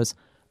feeling? He goes,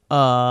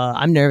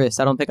 I'm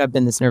nervous. I don't think I've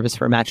been this nervous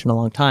for a match in a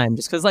long time.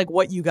 Just because, like,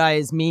 what you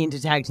guys mean to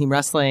tag team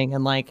wrestling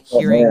and, like,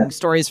 hearing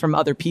stories from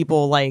other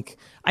people. Like,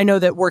 I know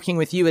that working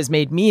with you has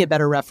made me a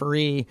better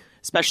referee,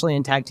 especially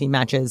in tag team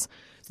matches.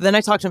 So then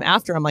I talked to him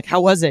after. I'm like, how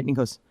was it? And he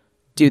goes,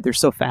 dude, they're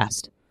so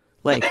fast.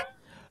 Like,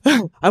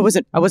 I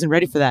wasn't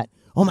ready for that.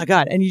 Oh, my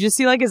God. And you just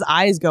see, like, his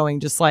eyes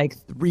going, just, like,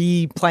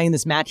 replaying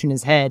this match in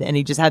his head. And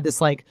he just had this,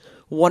 like,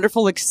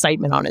 wonderful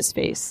excitement on his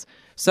face.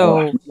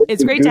 So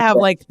it's great to have,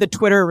 like, the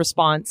Twitter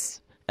response.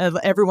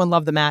 Everyone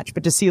loved the match,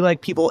 but to see like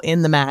people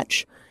in the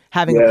match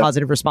having a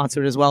positive response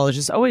to it as well is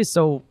just always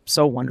so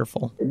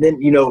wonderful. And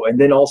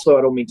then also,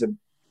 I don't mean to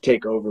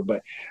take over,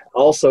 but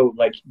also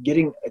like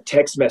getting a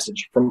text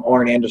message from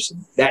Arn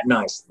Anderson that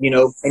night,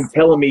 and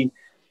telling me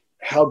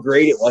how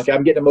great it was. Like,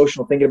 I'm getting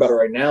emotional thinking about it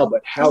right now,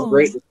 but how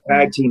great the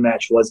tag team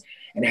match was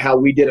and how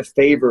we did a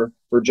favor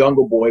for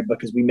Jungle Boy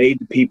because we made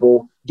the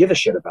people give a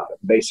shit about it,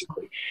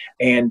 basically.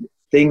 And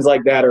things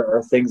like that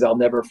are things I'll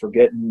never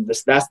forget. And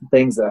that's the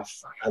things that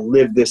I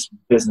live this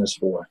business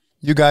for.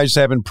 You guys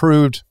have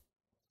improved.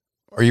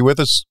 Are you with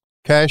us,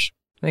 Cash?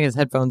 I think his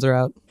headphones are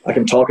out. I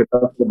can talk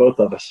enough for both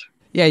of us.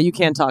 Yeah, you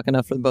can't talk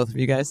enough for the both of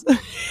you guys.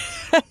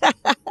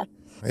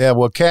 Yeah,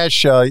 well,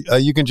 Cash,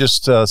 you can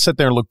just sit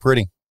there and look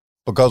pretty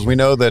because we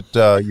know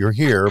that you're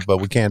here, but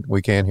we can't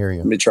hear you.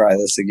 Let me try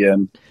this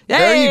again.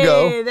 There you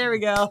go. There we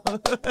go.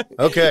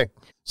 Okay,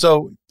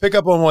 so pick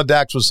up on what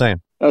Dax was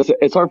saying.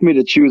 It's hard for me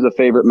to choose a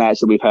favorite match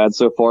that we've had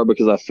so far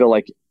because I feel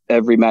like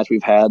every match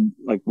we've had,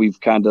 like we've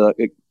kind of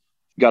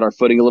got our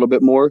footing a little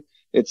bit more.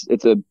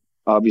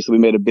 Obviously we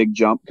made a big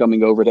jump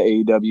coming over to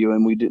AEW,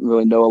 and we didn't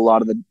really know a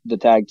lot of the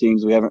tag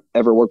teams. We haven't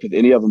ever worked with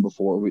any of them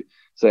before.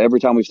 So every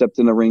time we've stepped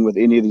in the ring with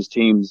any of these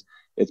teams,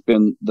 it's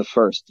been the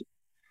first.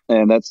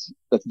 And that's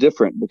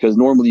different because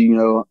normally,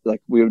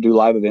 like we would do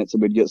live events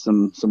and we'd get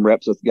some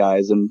reps with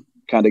guys and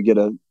kind of get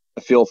a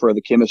feel for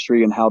the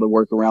chemistry and how to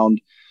work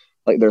around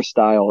like their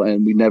style.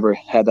 And we never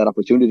had that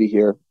opportunity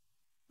here.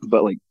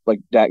 But like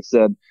Dax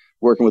said,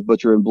 working with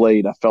Butcher and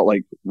Blade, I felt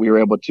like we were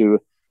able to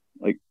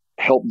like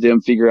help them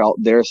figure out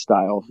their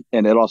style,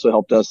 and it also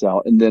helped us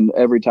out. And then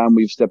every time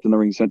we've stepped in the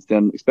ring since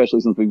then,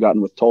 especially since we've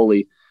gotten with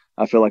Tully,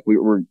 I feel like we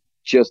were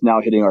just now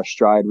hitting our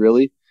stride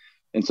really.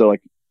 And so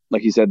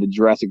like you said, the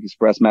Jurassic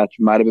Express match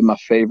might have been my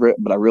favorite,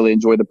 but I really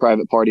enjoyed the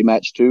Private Party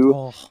match too.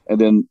 Oh.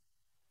 And then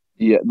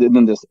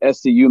then this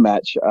SCU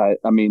match,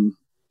 I mean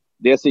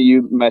the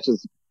SCU match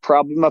is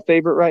probably my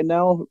favorite right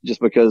now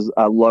just because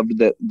I loved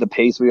the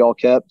pace we all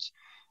kept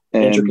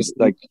and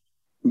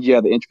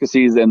the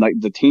intricacies and like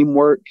the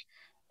teamwork.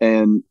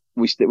 And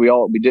we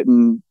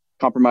didn't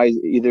compromise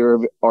either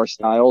of our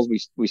styles.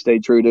 We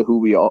stayed true to who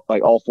we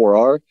all four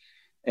are,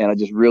 and I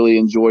just really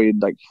enjoyed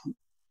like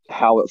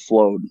how it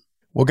flowed.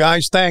 Well,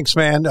 guys, thanks,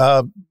 man.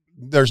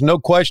 There's no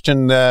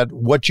question that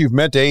what you've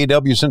meant to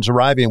AEW since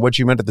arriving, and what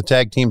you meant to the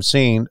tag team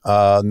scene,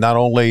 not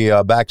only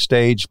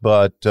backstage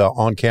but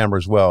on camera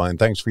as well. And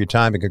thanks for your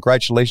time, and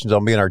congratulations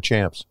on being our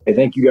champs. Hey,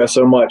 thank you guys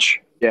so much.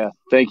 Yeah,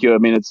 thank you. I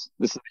mean, this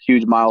is a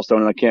huge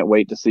milestone, and I can't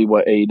wait to see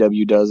what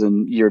AEW does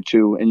in year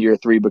 2 and year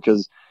 3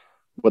 because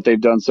what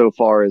they've done so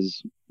far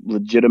is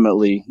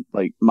legitimately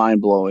like mind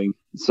blowing.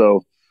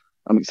 So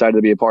I'm excited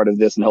to be a part of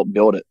this and help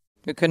build it.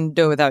 We couldn't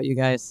do it without you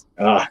guys.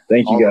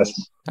 Thank you guys.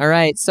 All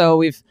right, so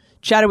we've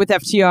chatted with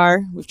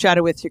FTR, we've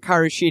chatted with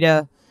Hikaru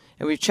Shida,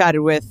 and we've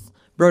chatted with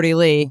Brodie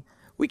Lee.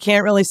 We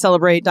can't really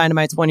celebrate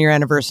Dynamite's 1-year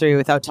anniversary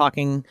without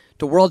talking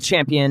to world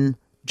champion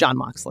Jon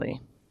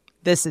Moxley.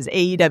 This is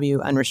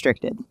AEW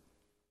Unrestricted.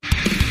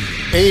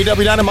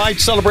 AEW Dynamite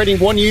celebrating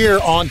 1 year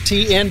on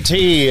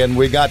TNT, and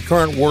we got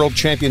current world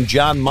champion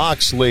Jon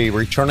Moxley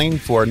returning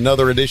for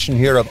another edition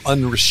here of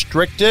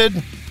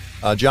Unrestricted.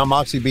 Jon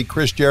Moxley beat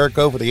Chris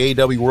Jericho for the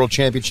AEW World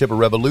Championship of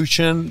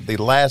Revolution, the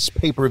last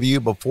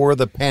pay-per-view before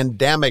the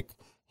pandemic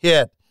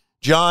hit.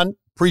 Jon,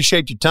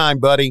 appreciate your time,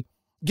 buddy.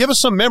 Give us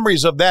some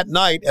memories of that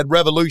night at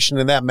Revolution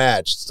in that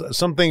match,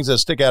 some things that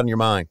stick out in your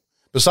mind,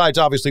 besides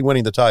obviously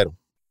winning the title.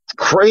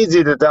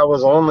 Crazy that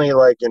was only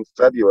like in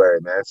February,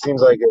 man. It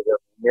seems like a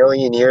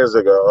million years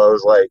ago. I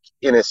was like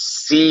in a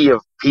sea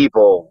of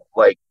people,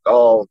 like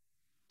all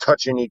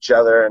touching each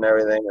other and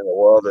everything, and the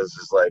world is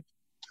just like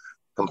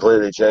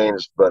completely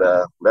changed. But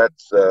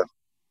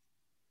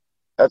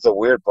that's a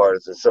weird part.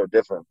 It's so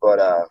different. But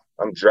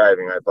I'm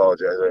driving. I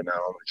apologize right now.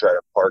 I'm gonna try to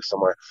park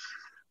somewhere.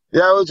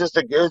 Yeah, it was just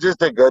a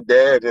good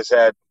day. I just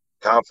had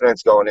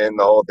confidence going in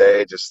the whole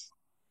day. Just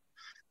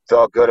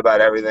felt good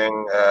about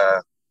everything.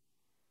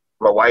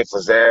 My wife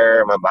was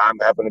there. My mom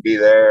happened to be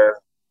there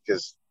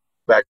because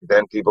back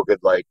then people could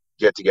like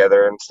get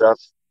together and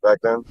stuff back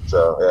then.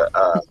 So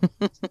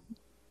yeah,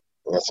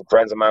 some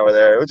friends of mine were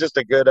there. It was just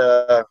a good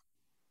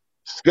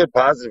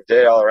positive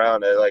day all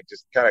around. I like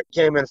just kind of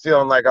came in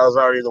feeling like I was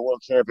already the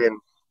world champion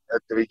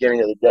at the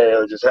beginning of the day.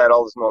 I just had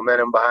all this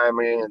momentum behind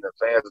me and the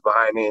fans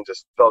behind me, and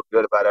just felt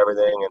good about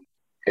everything. And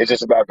it's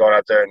just about going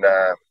out there and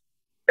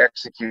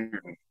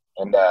executing.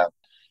 And I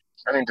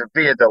mean, to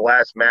be at the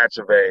last match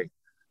of a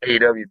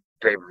AEW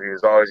pay-per-view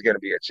is always going to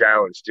be a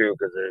challenge too,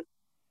 because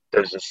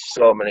there's just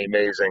so many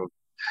amazing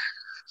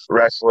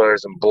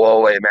wrestlers and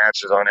blow-away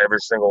matches on every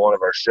single one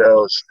of our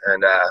shows.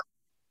 And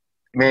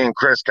me and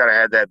Chris kind of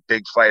had that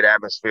big fight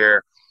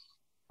atmosphere,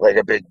 like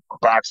a big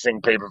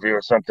boxing pay-per-view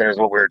or something is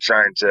what we were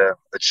trying to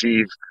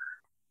achieve.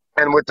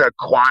 And with the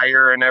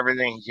choir and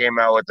everything, he came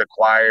out with the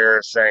choir,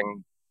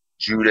 sang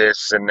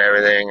Judas and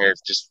everything. It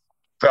just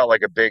felt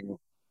like a big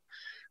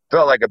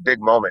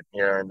moment,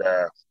 you know, and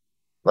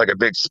like a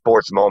big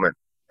sports moment.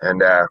 And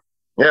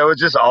it was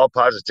just all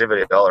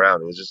positivity all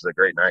around. It was just a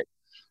great night.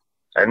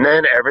 And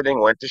then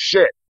everything went to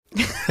shit.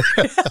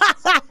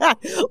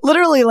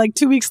 Literally like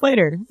 2 weeks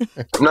later.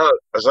 No,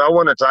 so I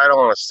won the title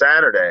on a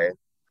Saturday.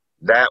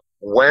 That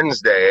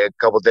Wednesday, a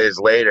couple of days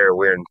later,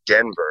 we're in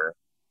Denver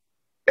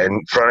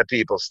in front of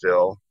people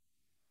still.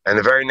 And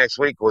the very next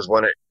week was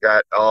when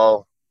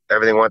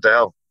everything went to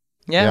hell.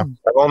 Yeah.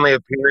 I've only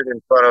appeared in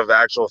front of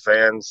actual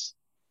fans,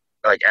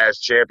 like as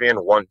champion,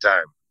 one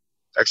time.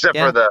 Except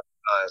for the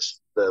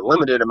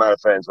limited amount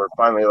of fans we're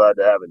finally allowed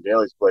to have in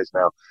Daly's place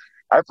now.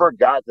 I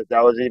forgot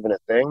that was even a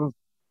thing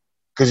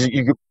because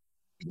you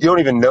don't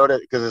even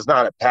notice because it's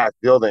not a packed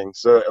building.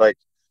 So like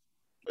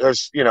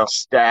there's,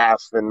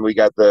 staff and we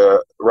got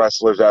the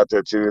wrestlers out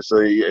there too. So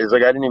it's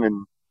like I didn't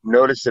even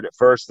notice it at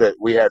first that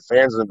we had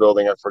fans in the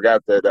building. I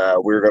forgot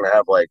that we were going to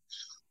have like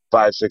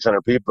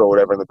 500-600 people or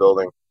whatever in the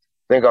building.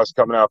 I think I was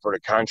coming out for the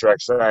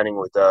contract signing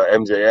with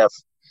MJF.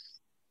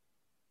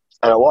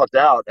 And I walked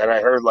out and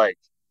I heard like,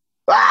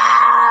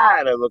 ah!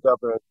 And I look up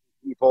at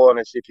people and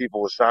I see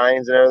people with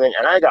signs and everything.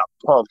 And I got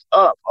pumped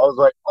up. I was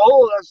like,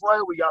 oh, that's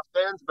right. We got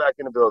fans back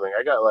in the building.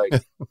 I got like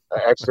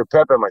extra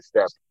pep in my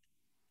step.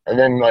 And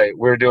then like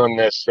we're doing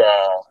this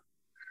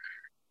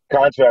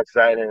contract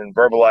signing and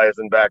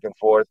verbalizing back and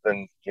forth.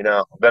 And,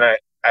 then I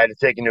had to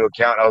take into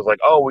account, I was like,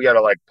 oh, we got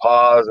to like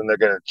pause and they're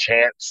going to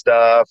chant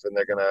stuff and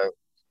they're going to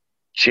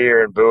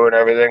cheer and boo and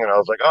everything. And I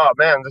was like, oh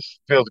man, this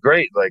feels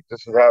great. Like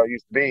this is how it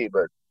used to be.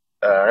 But,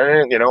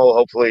 we'll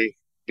hopefully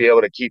be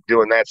able to keep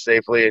doing that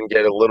safely and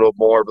get a little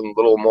more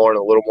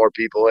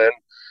people in.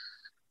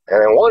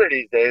 And then one of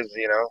these days,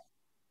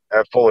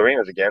 have full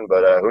arenas again,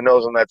 but who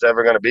knows when that's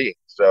ever going to be.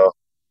 So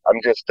I'm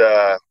just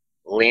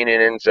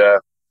leaning into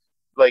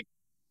like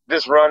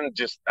this run.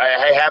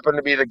 I happen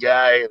to be the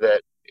guy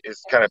that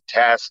is kind of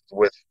tasked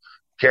with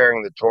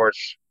carrying the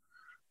torch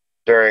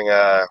during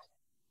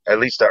at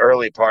least the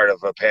early part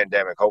of a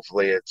pandemic.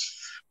 Hopefully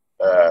it's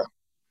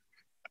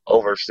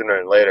over sooner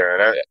than later.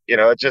 And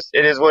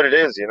it is what it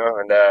is,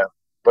 and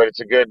but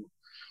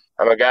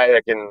I'm a guy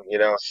that can,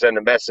 send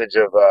a message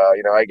of,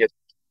 I get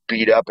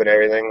beat up and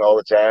everything all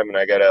the time and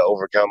I got to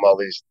overcome all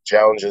these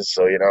challenges.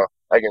 So,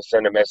 I can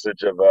send a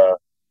message of,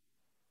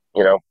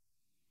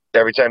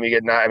 every time you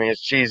get knocked, I mean,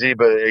 it's cheesy,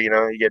 but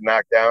you get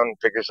knocked down,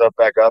 pick yourself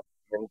back up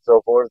and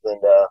so forth.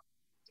 And,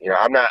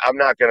 I'm not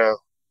going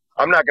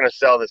to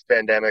sell this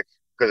pandemic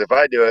because if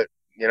I do it,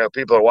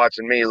 people are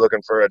watching me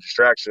looking for a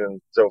distraction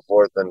and so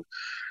forth. And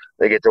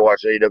they get to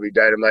watch AEW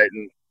Dynamite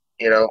and,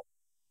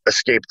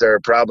 escape their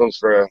problems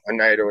for a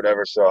night or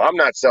whatever. So I'm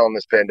not selling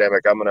this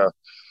pandemic. I'm going to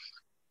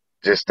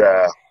just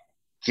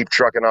keep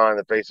trucking on in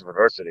the face of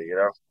adversity,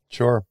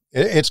 Sure.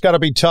 It's got to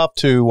be tough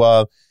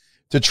to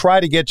try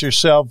to get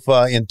yourself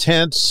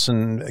intense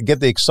and get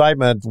the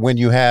excitement when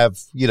you have,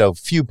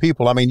 few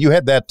people. I mean, you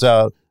had that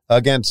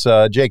against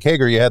Jake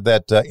Hager, you had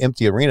that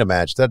empty arena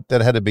match. That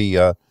had to be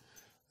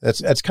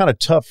that's kind of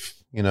tough,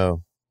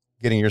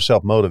 getting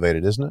yourself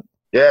motivated, isn't it?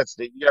 Yeah,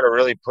 you got to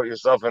really put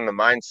yourself in the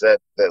mindset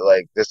that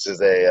like this is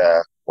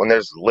when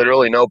there's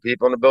literally no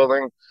people in the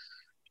building,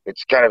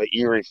 it's kind of an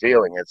eerie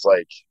feeling. It's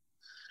like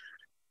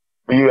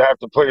you have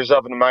to put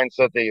yourself in the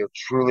mindset that you're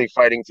truly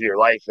fighting for your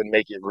life and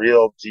make it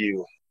real to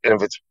you. And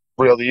if it's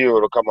real to you,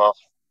 it'll come off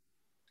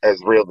as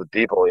real to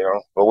people,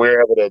 But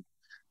we're able to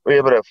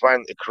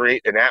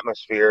create an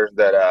atmosphere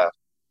that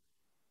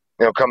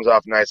comes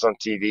off nice on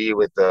TV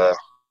with the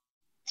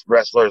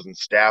wrestlers and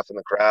staff and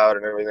the crowd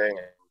and everything.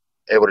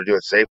 Able to do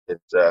it safely.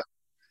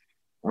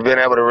 We've been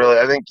able to really.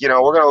 I think we're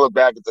going to look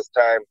back at this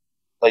time.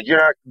 Like you're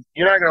not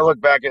going to look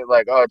back at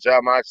like, oh,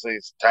 Jon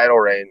Moxley's title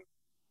reign,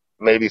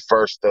 maybe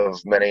first of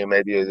many,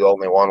 maybe the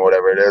only one,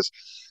 whatever it is.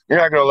 You're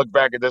not going to look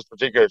back at this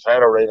particular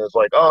title reign as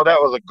like, oh,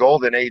 that was a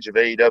golden age of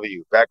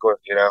AEW back when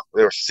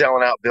they were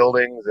selling out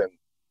buildings and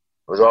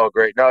it was all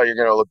great. No, you're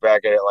going to look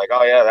back at it like,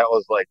 oh yeah, that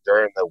was like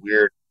during the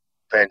weird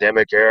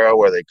pandemic era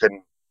where they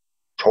couldn't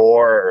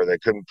tour or they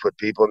couldn't put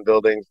people in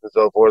buildings and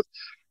so forth.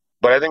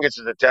 But I think it's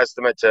just a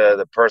testament to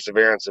the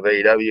perseverance of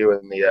AEW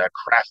and the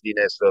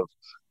craftiness of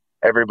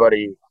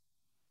everybody,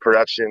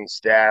 production,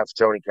 staff,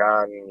 Tony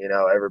Khan,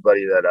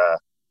 everybody that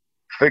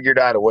figured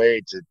out a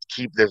way to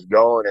keep this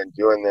going and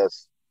doing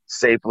this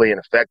safely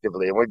and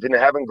effectively. And we've been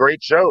having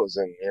great shows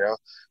and,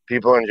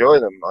 people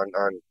enjoy them.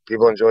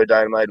 People enjoy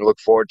Dynamite and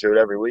look forward to it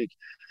every week.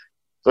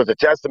 So it's a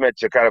testament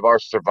to kind of our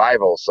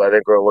survival. So I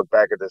think we'll look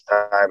back at this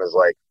time as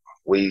like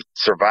we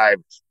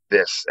survived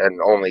this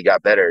and only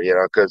got better,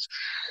 because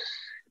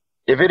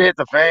if it hit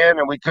the fan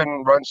and we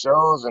couldn't run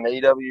shows and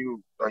AEW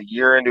a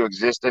year into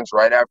existence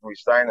right after we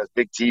signed this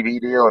big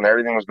TV deal and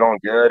everything was going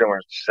good and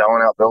we're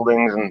selling out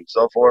buildings and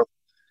so forth,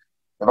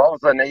 if all of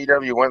a sudden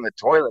AEW went in the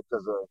toilet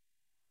because of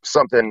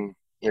something,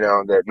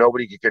 that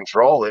nobody could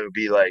control, it would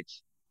be like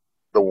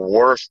the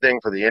worst thing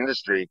for the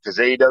industry because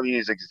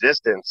AEW's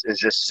existence is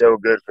just so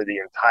good for the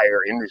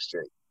entire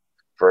industry,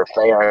 for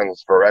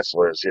fans, for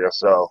wrestlers,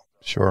 so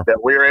sure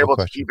that we were able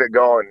to keep it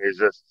going is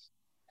just,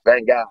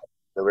 thank God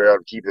that we were able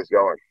to keep this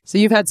going. So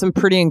you've had some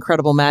pretty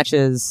incredible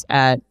matches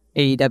at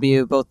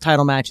AEW, both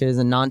title matches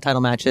and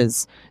non-title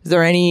matches. Is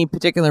there any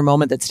particular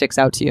moment that sticks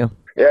out to you?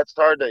 Yeah, it's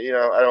hard to,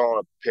 I don't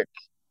want to pick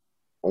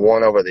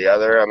one over the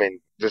other. I mean,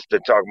 just to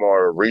talk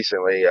more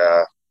recently,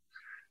 I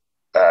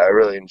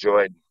really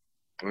enjoyed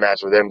the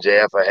match with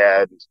MJF I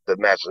had, the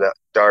match with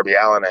Darby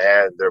Allin I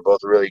had. They're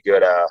both really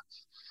good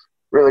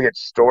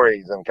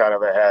stories and kind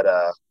of I had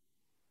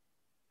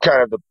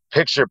kind of the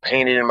picture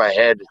painted in my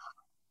head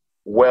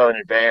well in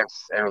advance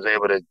and was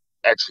able to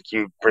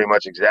execute pretty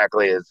much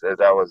exactly as I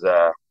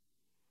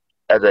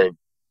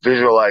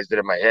visualized it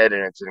in my head.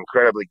 And it's an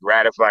incredibly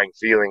gratifying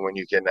feeling when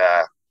you can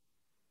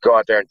go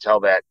out there and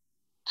tell that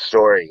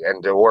story,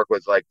 and to work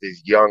with like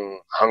these young,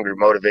 hungry,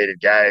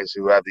 motivated guys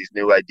who have these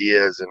new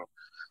ideas, and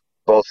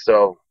both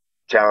so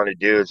talented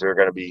dudes who are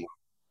going to be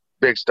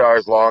big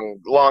stars long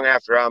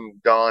after I'm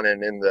gone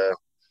and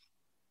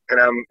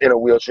I'm in a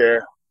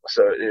wheelchair.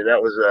 So that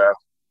was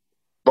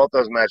both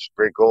those matches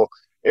were pretty cool.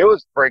 It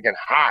was freaking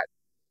hot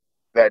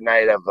that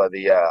night of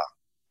the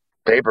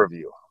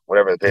pay-per-view,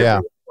 whatever the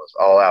pay-per-view was,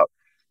 All Out.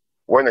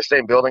 We're in the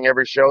same building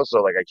every show,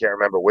 so like I can't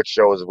remember which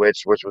show was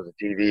which was the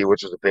TV,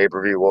 which was the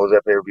pay-per-view. What was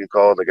that pay-per-view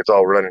called? Like it's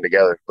all running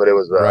together, but it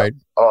was right.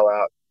 All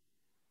Out.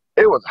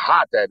 It was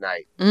hot that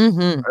night.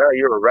 Mm-hmm. I know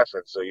you were a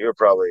reference, so you were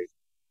probably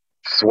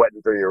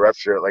sweating through your ref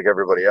shirt like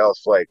everybody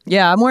else. Like,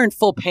 yeah, I'm wearing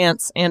full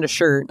pants and a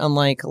shirt,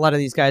 unlike a lot of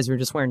these guys who are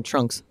just wearing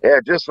trunks. Yeah,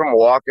 just from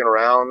walking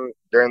around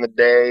during the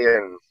day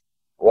and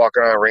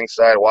walking on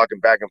ringside, walking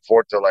back and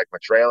forth to like my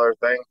trailer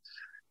thing.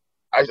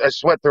 I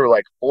sweat through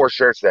like 4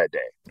 shirts that day.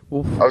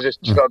 Oof. I was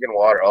just chugging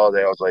water all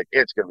day. I was like,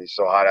 it's going to be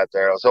so hot out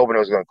there. I was hoping it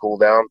was going to cool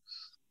down.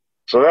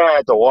 So then I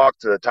had to walk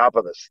to the top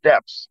of the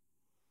steps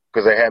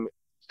because they had me,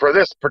 for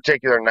this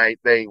particular night,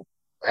 they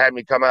had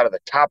me come out of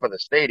the top of the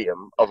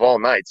stadium of all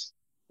nights.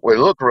 It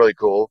looked really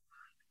cool.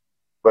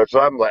 But so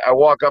I'm like, I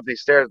walk up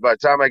these stairs. By the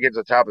time I get to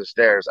the top of the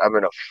stairs, I'm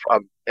in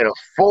a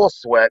full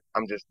sweat.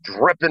 I'm just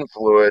dripping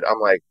fluid. I'm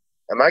like,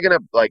 am I going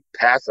to like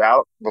pass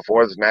out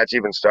before this match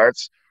even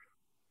starts?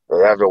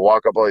 I have to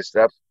walk up all these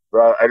steps.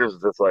 Bro, I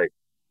just like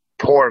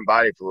pouring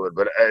body fluid,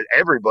 but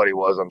everybody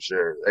was, I'm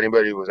sure.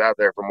 Anybody who was out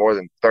there for more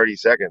than 30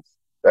 seconds.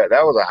 That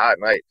was a hot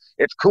night.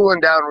 It's cooling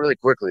down really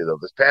quickly, though.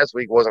 This past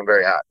week wasn't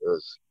very hot. It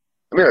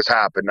was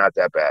hot, but not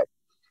that bad.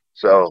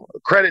 So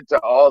credit to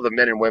all the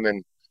men and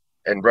women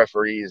and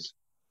referees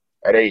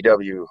at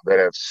AEW that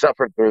have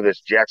suffered through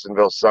this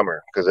Jacksonville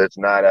summer, because it's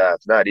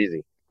not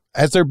easy.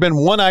 Has there been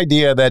one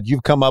idea that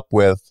you've come up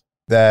with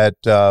that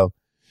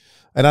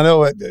and I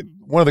know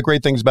one of the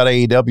great things about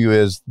AEW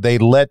is they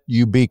let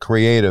you be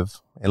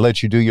creative and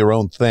let you do your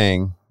own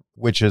thing,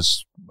 which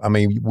is, I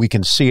mean, we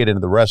can see it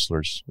in the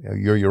wrestlers.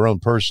 You're your own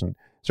person.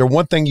 Is there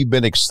one thing you've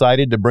been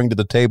excited to bring to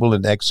the table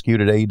and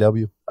execute at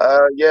AEW?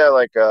 Yeah,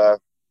 like,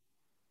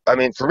 I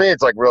mean, for me,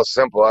 it's like real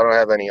simple. I don't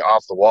have any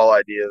off-the-wall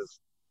ideas,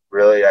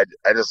 really. I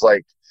just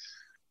like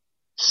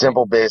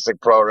simple, basic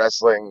pro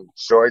wrestling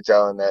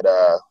storytelling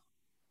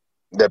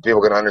that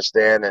people can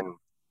understand and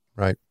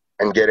right.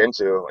 And get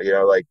into,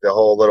 like the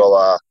whole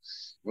little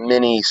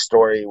mini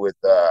story with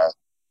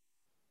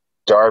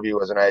Darby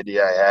was an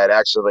idea I had.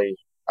 Actually,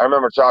 I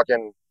remember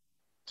talking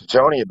to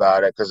Tony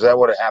about it because that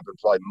would have happened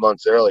probably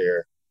months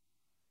earlier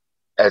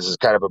as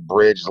kind of a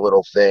bridge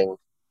little thing.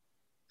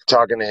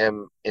 Talking to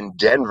him in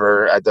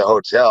Denver at the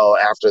hotel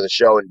after the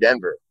show in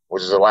Denver,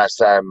 which is the last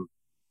time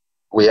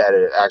we had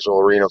an actual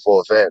arena full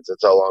of fans.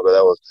 That's how long ago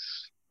that was.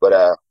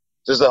 But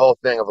just the whole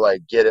thing of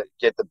like get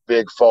the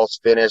big false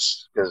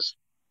finish because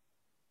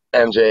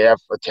MJF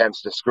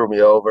attempts to screw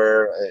me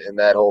over, and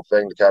that whole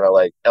thing to kind of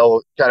like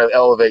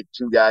elevate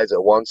 2 guys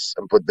at once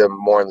and put them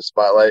more in the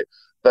spotlight.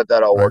 But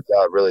that all worked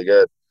out really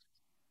good.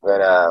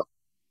 And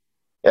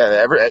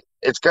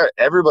it's kind of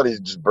everybody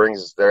just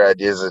brings their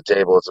ideas to the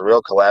table. It's a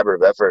real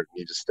collaborative effort.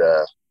 You just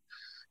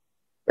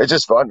it's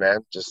just fun,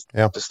 man.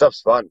 The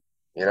stuff's fun,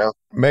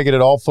 Making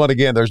it all fun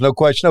again. There's no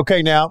question.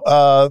 Okay, now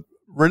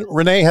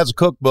Renee has a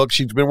cookbook.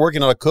 She's been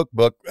working on a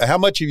cookbook. How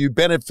much have you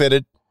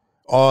benefited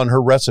on her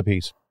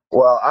recipes?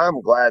 Well,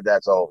 I'm glad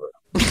that's over.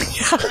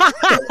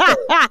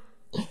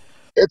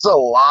 It's a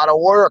lot of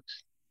work.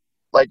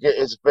 Like,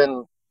 it's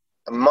been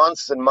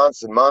months and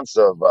months and months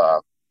of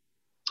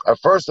at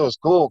first it was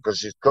cool because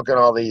she's cooking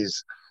all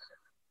these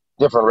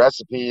different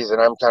recipes and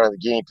I'm kind of the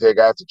guinea pig.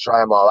 I have to try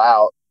them all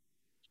out.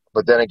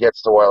 But then it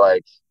gets to where,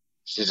 like,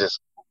 she's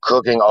just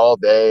cooking all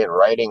day and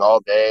writing all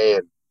day,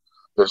 and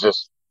there's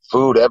just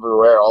food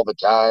everywhere all the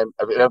time.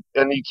 I mean,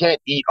 and you can't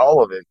eat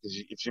all of it because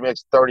if she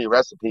makes 30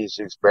 recipes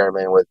she's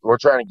experimenting with, we're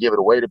trying to give it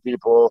away to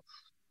people.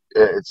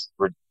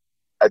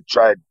 I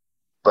tried,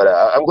 but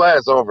I'm glad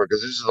it's over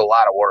because this is a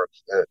lot of work.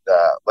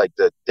 Like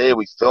the day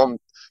we filmed,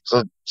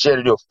 so she had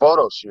to do a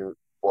photo shoot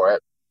for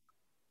it,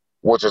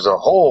 which is a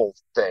whole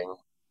thing.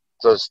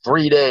 So it's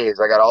 3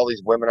 days. I got all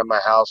these women in my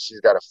house. She's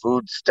got a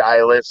food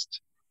stylist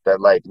that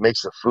like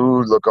makes the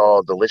food look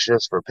all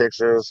delicious for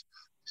pictures.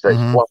 They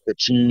fluff the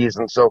cheese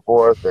and so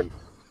forth and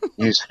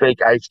use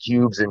fake ice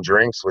cubes in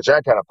drinks, which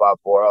I kind of fought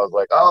for. I was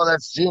like, oh,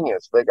 that's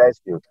genius, fake ice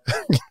cubes.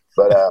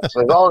 But so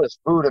there's all this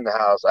food in the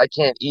house. I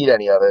can't eat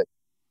any of it.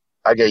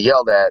 I get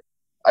yelled at.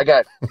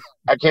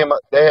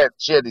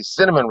 She had these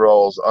cinnamon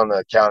rolls on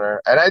the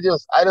counter, and I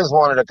just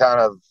wanted to kind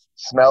of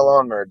smell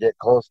them or get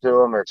close to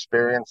them or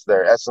experience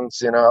their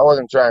essence. I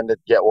wasn't trying to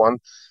get one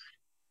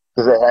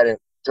because I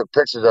hadn't took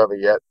pictures of it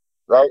yet.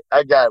 Right?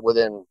 I got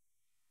within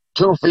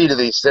 2 feet of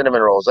these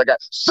cinnamon rolls. I got,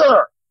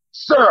 sir,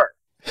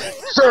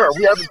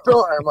 we haven't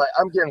filled. I'm like,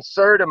 I'm getting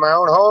sirred in my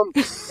own home.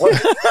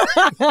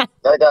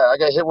 I got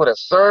hit with a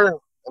sir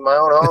in my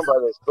own home by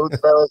this food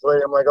stylist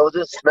lady. I'm like, I was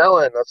just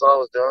smelling. That's all I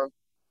was doing.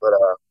 But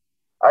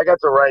I got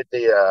to write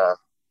the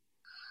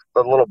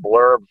little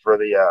blurb for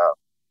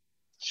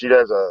she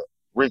does a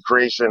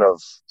recreation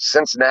of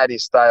Cincinnati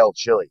style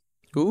chili.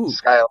 Ooh.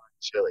 Skyline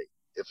Chili.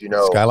 If you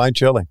know Skyline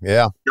Chili,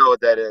 yeah, you know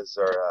what that is,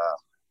 or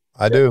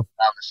I do. Out in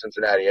the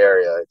Cincinnati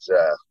area, it's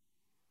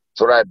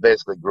what I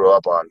basically grew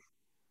up on.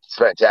 It's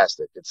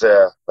fantastic. It's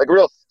like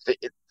real,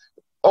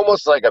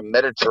 almost like a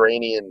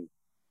Mediterranean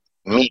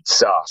meat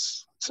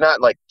sauce. It's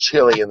not like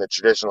chili in the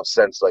traditional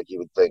sense, like you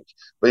would think,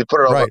 but you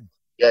put it on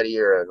spaghetti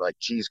or like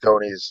cheese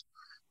conies,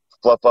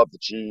 fluff up the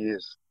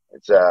cheese.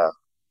 It's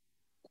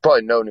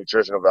probably no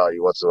nutritional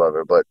value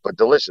whatsoever, but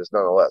delicious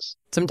nonetheless.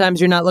 Sometimes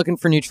you're not looking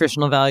for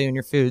nutritional value in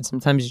your food.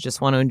 Sometimes you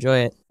just want to enjoy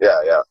it.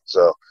 Yeah.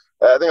 So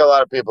I think a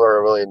lot of people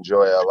are really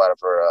enjoy a lot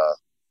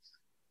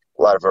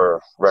of her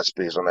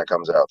recipes when that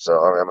comes out. So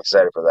I'm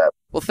excited for that.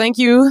 Well, thank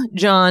you,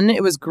 John.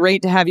 It was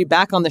great to have you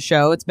back on the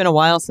show. It's been a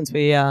while since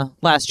we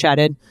last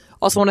chatted.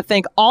 Also want to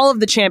thank all of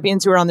the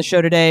champions who are on the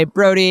show today.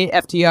 Brodie,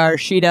 FTR,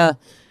 Shida.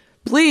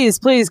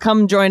 Please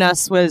come join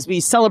us as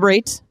we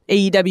celebrate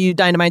AEW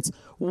Dynamite's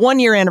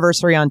 1-year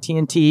anniversary on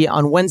TNT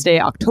on Wednesday,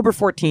 October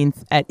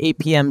 14th at 8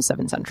 p.m.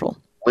 7 Central.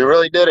 We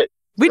really did it.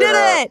 We did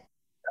it!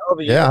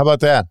 Yeah, how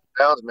about that?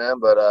 Sounds, man.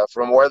 But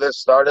from where this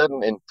started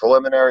in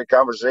preliminary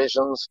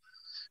conversations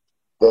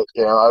that,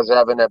 I was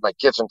having at my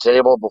kitchen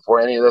table before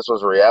any of this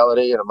was a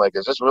reality. And I'm like,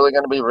 is this really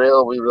going to be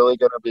real? Are we really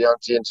going to be on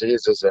TNT?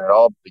 And it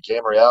all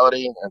became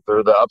reality. And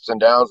through the ups and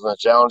downs and the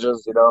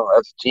challenges,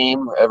 as a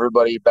team,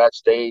 everybody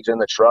backstage, in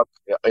the truck,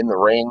 in the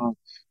ring,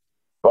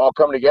 all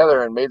come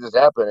together and made this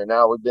happen. And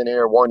now we've been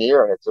here 1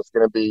 year, and it's just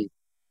going to be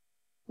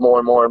more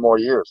and more and more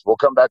years. We'll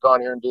come back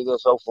on here and do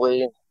this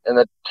hopefully in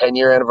the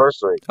 10-year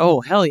anniversary. Oh,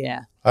 hell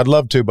yeah. I'd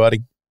love to, buddy.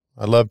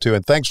 I'd love to.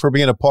 And thanks for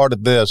being a part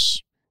of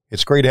this.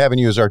 It's great having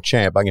you as our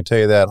champ. I can tell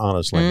you that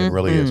honestly. Mm-hmm. It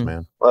really is,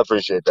 man. Well, I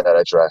appreciate that.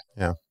 I try.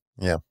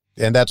 Yeah.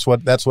 And that's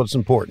what's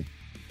important.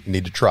 You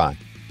need to try.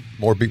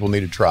 More people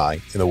need to try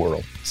in the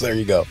world. So there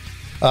you go.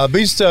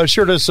 Be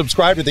sure to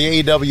subscribe to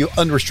the AEW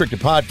Unrestricted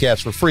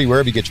Podcast for free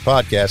wherever you get your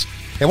podcasts.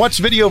 And watch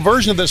the video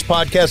version of this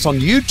podcast on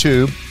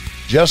YouTube.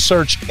 Just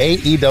search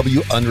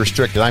AEW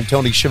Unrestricted. I'm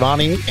Tony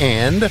Schiavone,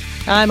 and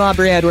I'm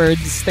Aubrey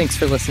Edwards. Thanks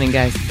for listening,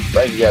 guys.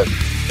 Thank you,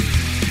 guys.